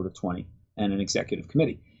sizable board of 20 and an executive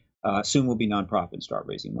committee. Soon we'll be nonprofit and start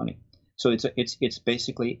raising money. So it's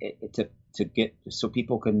basically to get so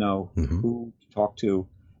people can know who to talk to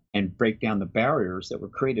and break down the barriers that were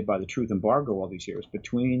created by the truth embargo all these years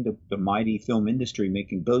between the mighty film industry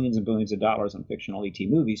making billions and billions of dollars on fictional ET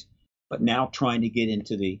movies, but now trying to get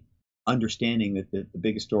into the understanding that the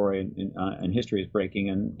biggest story in history is breaking,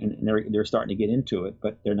 and they're starting to get into it,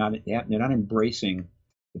 but they're not embracing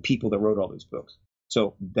the people that wrote all these books.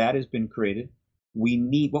 So that has been created.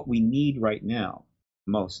 What we need right now,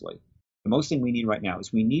 mostly. The most thing we need right now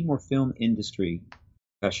is we need more film industry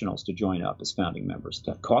professionals to join up as founding members.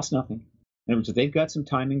 That costs nothing. In other words, if they've got some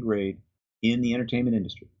time and grade in the entertainment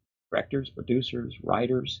industry, directors, producers,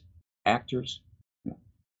 writers, actors,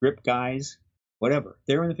 script guys, whatever,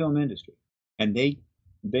 they're in the film industry, and they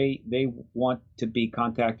want to be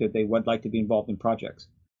contacted. They would like to be involved in projects,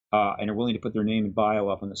 and are willing to put their name and bio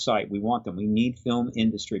up on the site. We want them. We need film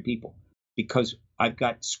industry people, because I've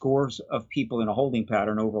got scores of people in a holding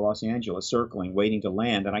pattern over Los Angeles circling, waiting to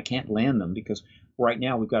land, and I can't land them because right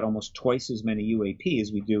now we've got almost twice as many UAP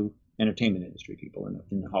as we do entertainment industry people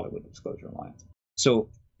in the Hollywood Disclosure Alliance.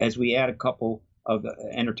 So as we add a couple of the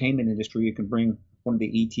entertainment industry, you can bring one of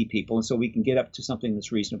the ET people, and so we can get up to something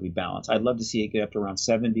that's reasonably balanced. I'd love to see it get up to around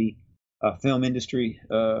 70 film industry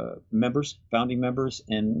members, founding members,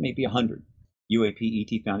 and maybe 100 UAP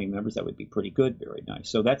ET founding members. That would be pretty good, very nice.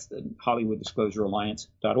 So that's the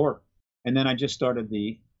HollywoodDisclosureAlliance.org. And then I just started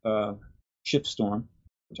the Shift Storm,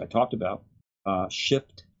 which I talked about.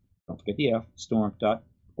 Shift, don't forget the F,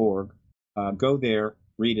 storm.org. Go there,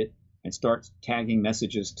 read it, and start tagging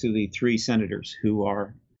messages to the 3 senators who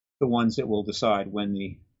are the ones that will decide when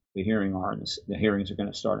the hearings are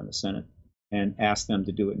going to start in the Senate, and ask them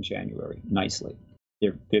to do it in January nicely.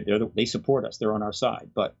 They support us. They're on our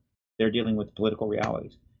side, but they're dealing with the political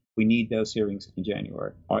realities. We need those hearings in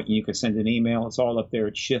January. Or you can send an email. It's all up there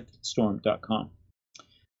at shiftstorm.com.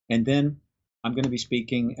 And then I'm going to be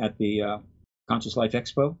speaking at the Conscious Life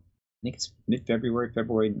Expo. I think it's mid-February,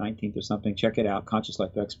 February 19th or something. Check it out, Conscious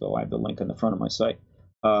Life Expo. I have the link on the front of my site.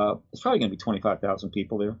 It's probably going to be 25,000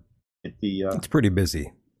 people there. It's pretty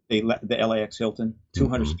busy. The LAX Hilton,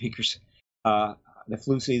 200 speakers. The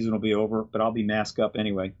flu season will be over, but I'll be masked up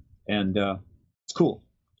anyway. And it's cool.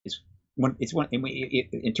 It's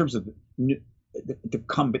in terms of the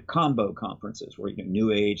combo conferences where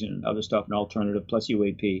New Age and other stuff and alternative plus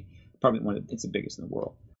UAP, probably it's the biggest in the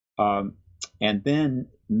world. And then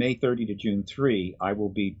May 30 to June 3, I will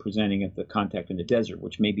be presenting at the Contact in the Desert,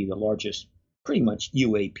 which may be the largest, pretty much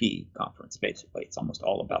UAP conference. Basically, it's almost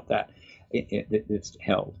all about that. It's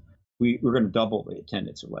held. We're going to double the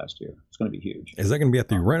attendance of last year. It's going to be huge. Is that going to be at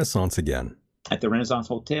the Renaissance again? At the Renaissance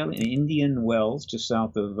Hotel in Indian Wells, just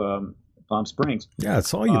south of Palm Springs. Yeah, I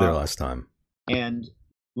saw you there last time. And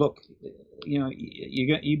look,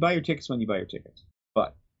 you buy your tickets when you buy your tickets.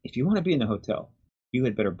 But if you want to be in the hotel, you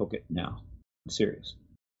had better book it now. I'm serious.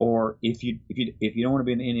 Or if you don't want to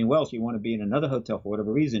be in the Indian Wells, you want to be in another hotel for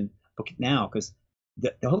whatever reason, book it now, because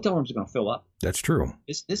the hotel rooms are going to fill up. That's true.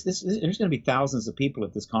 There's going to be thousands of people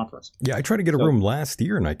at this conference. Yeah, I tried to get a room last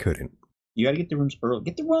year and I couldn't. You got to get the rooms early.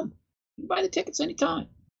 Get the room. You buy the tickets anytime,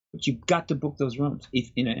 but you've got to book those rooms.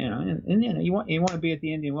 If you want to be at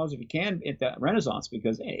the Indian Wells if you can at that Renaissance,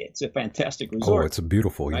 because it's a fantastic resort. Oh, it's a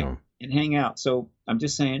beautiful, right? And hang out. So I'm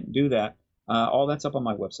just saying, do that. All that's up on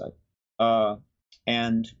my website.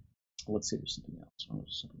 And let's see, there's something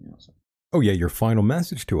else. Oh yeah, your final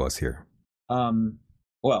message to us here.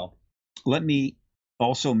 Well, let me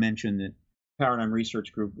also mention that Paradigm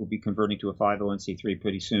Research Group will be converting to a 501c3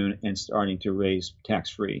 pretty soon and starting to raise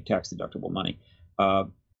tax-free, tax-deductible money.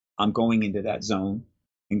 I'm going into that zone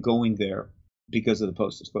and going there because of the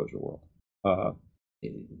post-disclosure world.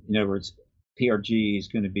 In other words, PRG is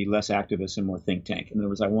going to be less activist and more think tank. In other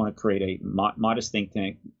words, I want to create a modest think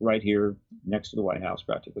tank right here next to the White House,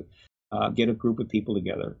 practically. Get a group of people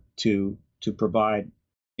together to provide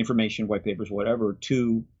information, white papers, whatever,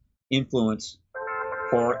 to influence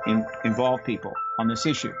or involve people on this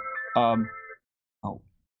issue. I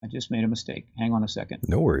just made a mistake. Hang on a second.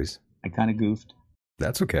 No worries. I kind of goofed.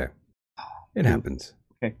 That's okay. It happens.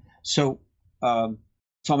 Okay. So I'm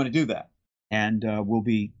going to do that. And we'll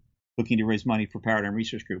be looking to raise money for Paradigm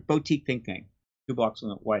Research Group, boutique think tank, 2 blocks from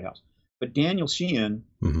the White House. But Daniel Sheehan,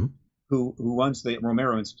 who runs the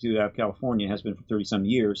Romero Institute out of California, has been for 30-some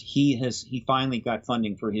years. He finally got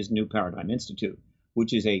funding for his new Paradigm Institute,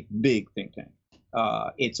 which is a big think tank.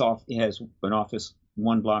 It has an office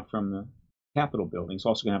 1 block from the Capitol building. It's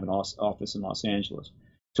also going to have an office in Los Angeles.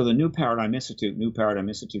 So the new Paradigm Institute,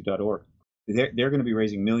 newparadigminstitute.org, they're going to be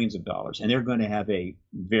raising millions of dollars, and they're going to have a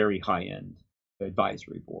very high-end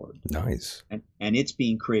advisory board. Nice. And it's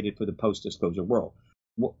being created for the post-disclosure world.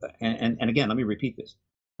 And again, let me repeat this.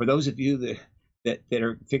 For those of you that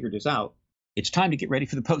are figured this out, it's time to get ready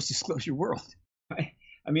for the post-disclosure world. Right?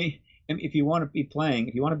 I mean, if you want to be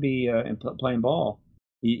playing playing ball,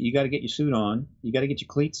 you got to get your suit on, you got to get your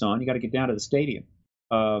cleats on, you got to get down to the stadium,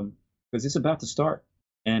 because it's about to start.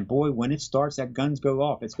 And boy, when it starts, that guns go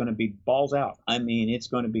off. It's going to be balls out. I mean, it's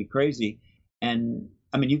going to be crazy. And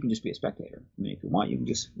I mean, you can just be a spectator. I mean, if you want, you can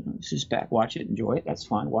just sit back, watch it, enjoy it. That's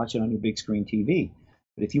fine. Watch it on your big screen TV.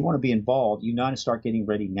 But if you want to be involved, you need to start getting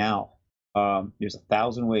ready now. There's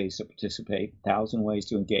 1,000 ways to participate, 1,000 ways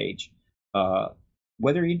to engage.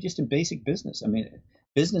 Whether you're just in basic business, I mean,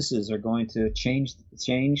 businesses are going to change.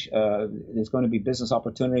 There's going to be business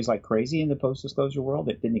opportunities like crazy in the post-disclosure world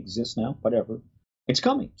that didn't exist now. Whatever, it's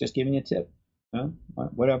coming. Just giving you a tip.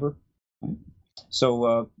 Whatever. Right?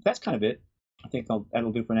 So that's kind of it. I think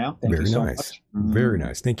that'll do for now. Thank you so much. Very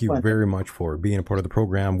nice. Thank you very much for being a part of the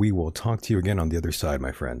program. We will talk to you again on the other side,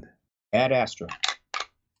 my friend. Ad Astra.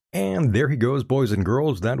 And there he goes, boys and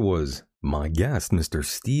girls. That was my guest, Mr.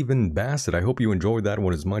 Stephen Bassett. I hope you enjoyed that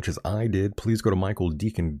one as much as I did. Please go to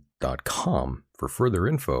michaeldeacon.com for further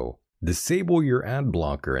info. Disable your ad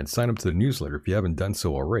blocker and sign up to the newsletter if you haven't done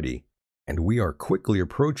so already. And we are quickly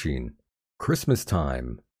approaching Christmas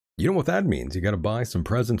time. You know what that means. You got to buy some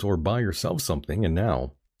presents or buy yourself something. And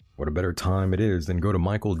now, what a better time it is than go to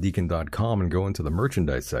michaeldeacon.com and go into the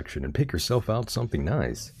merchandise section and pick yourself out something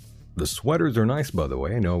nice. The sweaters are nice, by the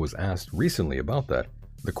way. I know I was asked recently about that.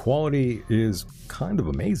 The quality is kind of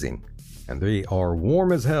amazing. And they are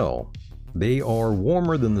warm as hell. They are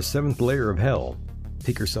warmer than the 7th layer of hell.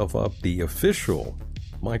 Pick yourself up the official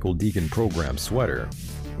Michael Deacon program sweater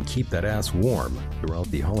and keep that ass warm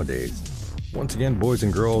throughout the holidays. Once again, boys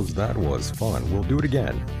and girls, that was fun. We'll do it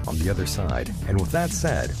again on the other side. And with that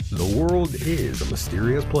said, the world is a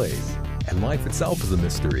mysterious place, and life itself is a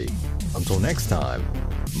mystery. Until next time,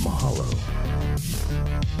 mahalo.